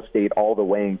Ohio State all the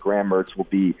way, and Graham Mertz will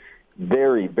be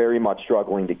very, very much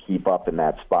struggling to keep up in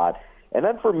that spot. And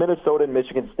then for Minnesota and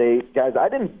Michigan State, guys, I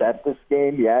didn't bet this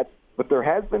game yet, but there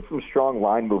has been some strong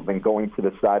line movement going to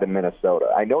the side of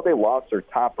Minnesota. I know they lost their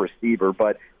top receiver,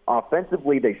 but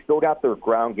offensively they still got their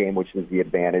ground game, which is the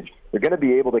advantage. They're going to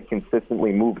be able to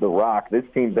consistently move the rock. This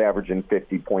team's averaging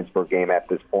 50 points per game at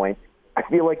this point. I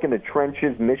feel like in the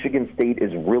trenches, Michigan State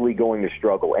is really going to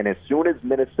struggle. And as soon as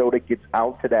Minnesota gets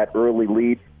out to that early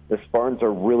lead, the Spartans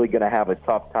are really going to have a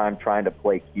tough time trying to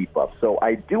play keep up. So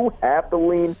I do have the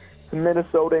lean to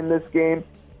Minnesota in this game.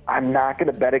 I'm not going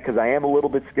to bet it because I am a little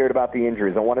bit scared about the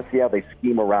injuries. I want to see how they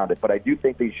scheme around it, but I do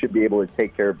think they should be able to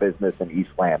take care of business in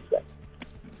East Lansing.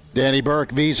 Danny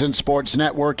Burke, VSiN Sports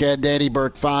Network, at Danny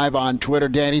Burke 5 on Twitter.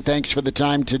 Danny, thanks for the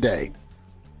time today.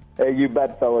 Hey, you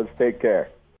bet, fellas. Take care.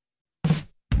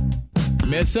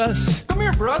 Miss us? Come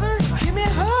here, brother. Give me a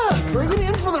hug. Bring it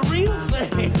in for the real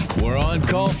thing. We're on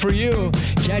call for you.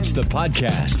 Catch the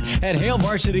podcast at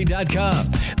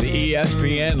HailVarsity.com, the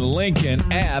ESPN Lincoln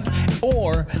app,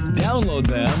 or download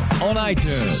them on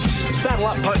iTunes. Saddle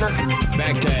up, partner.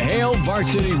 Back to Hail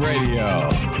Varsity Radio.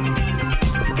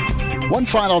 One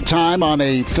final time on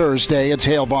a Thursday, it's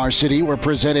Hail Varsity. We're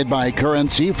presented by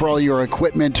Currency. For all your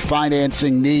equipment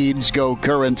financing needs, go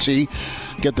Currency.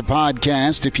 Get the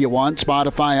podcast if you want.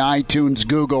 Spotify, iTunes,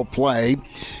 Google Play.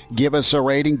 Give us a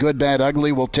rating, good, bad,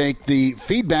 ugly. We'll take the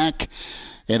feedback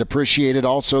and appreciate it.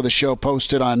 Also, the show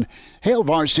posted on Hail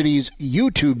Varsity's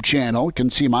YouTube channel. You can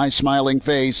see my smiling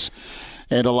face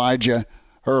and Elijah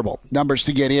Herbal. Numbers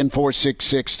to get in,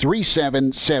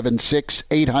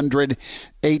 466-3776,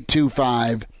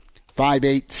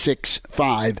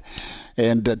 800-825-5865.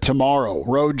 And tomorrow,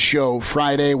 Roadshow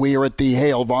Friday, we are at the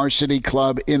Hail Varsity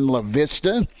Club in La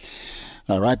Vista,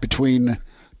 right between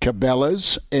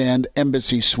Cabela's and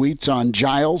Embassy Suites on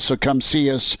Giles. So come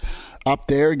see us up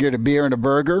there, get a beer and a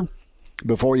burger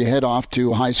before you head off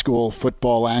to high school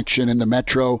football action in the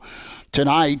Metro.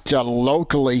 Tonight,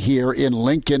 locally here in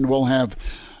Lincoln, we'll have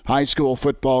high school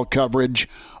football coverage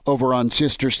over on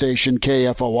sister station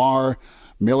KFOR,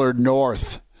 Millard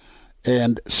North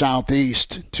and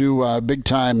Southeast. Two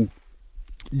big-time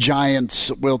giants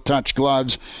will touch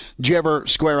gloves. Did you ever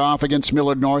square off against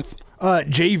Millard North?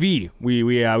 JV.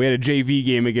 We had a JV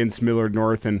game against Millard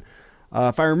North, and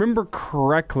if I remember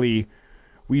correctly,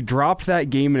 we dropped that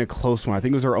game in a close one. I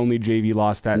think it was our only JV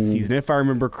loss that season, if I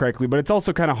remember correctly. But it's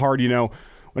also kind of hard,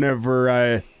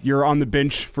 whenever you're on the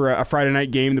bench for a Friday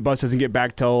night game, the bus doesn't get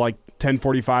back till like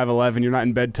 10:45, 11. You're not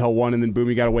in bed till 1, and then boom,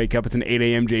 you got to wake up. It's an 8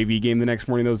 a.m. JV game the next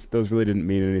morning. Those really didn't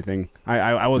mean anything.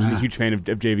 I wasn't a huge fan of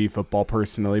JV football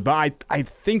personally, but I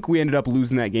think we ended up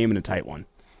losing that game in a tight one.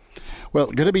 Well,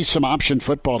 going to be some option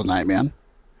football tonight, man.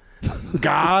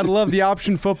 God love the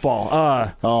option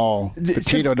football.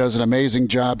 Petito does an amazing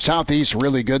job. Southeast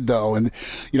really good, though. And,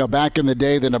 back in the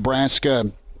day, the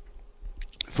Nebraska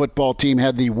football team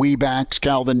had the Wee-backs,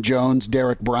 Calvin Jones,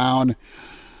 Derek Brown.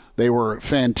 They were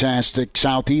fantastic.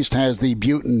 Southeast has the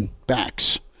Butin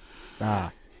backs.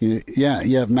 You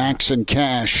have Max and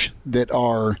Cash that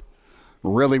are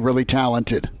really, really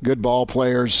talented. Good ball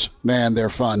players. Man, they're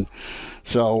fun.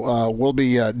 So we'll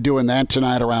be doing that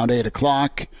tonight around 8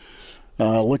 o'clock.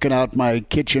 Looking out my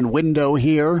kitchen window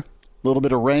here. A little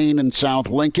bit of rain in South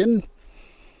Lincoln.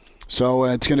 So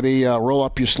it's going to be roll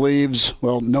up your sleeves.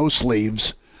 Well, no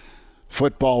sleeves.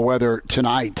 Football weather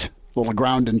tonight. A little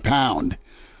ground and pound.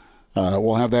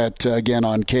 We'll have that again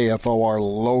on KFOR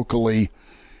locally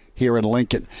here in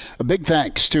Lincoln. A big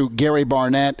thanks to Gary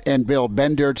Barnett and Bill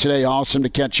Bender today. Awesome to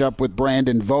catch up with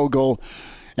Brandon Vogel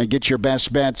and get your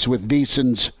best bets with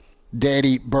VSiN's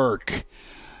Daddy Burke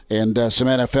and some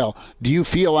NFL. Do you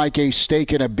feel like a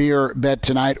steak and a beer bet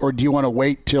tonight, or do you want to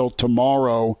wait till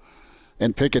tomorrow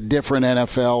and pick a different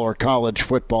NFL or college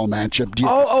football matchup?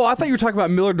 I thought you were talking about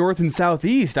Millard North and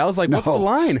Southeast. I was like, what's the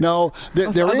line? No, there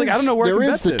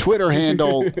is the Twitter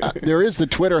handle. There is the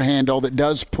Twitter handle that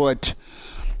does put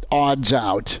odds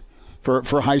out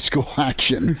for high school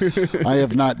action. I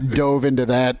have not dove into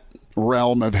that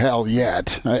realm of hell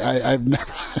yet. I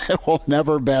will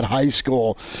never bet high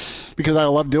school because I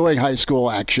love doing high school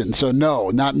action. So no,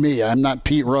 not me. I'm not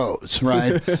Pete Rose,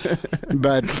 right?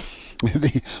 But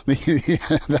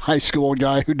the high school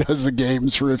guy who does the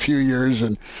games for a few years,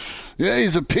 and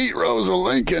he's a Pete Rose of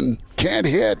Lincoln. Can't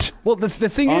hit. Well, the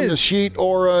thing on is, the sheet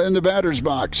or in the batter's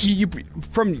box. You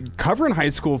from covering high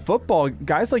school football,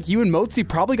 guys like you and Motzi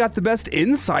probably got the best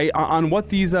insight on what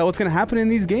these what's going to happen in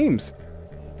these games.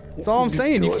 That's all I'm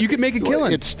saying. You could make a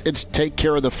killing. It's take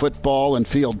care of the football and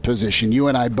field position. You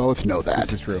and I both know that.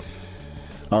 This is true.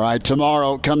 All right,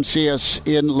 tomorrow, come see us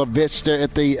in La Vista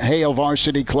at the Hail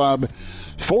Varsity Club,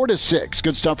 4 to 6.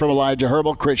 Good stuff from Elijah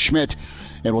Herbal, Chris Schmidt,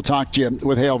 and we'll talk to you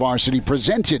with Hail Varsity,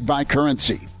 presented by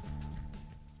Currency.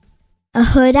 A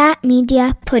Huda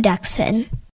Media Production.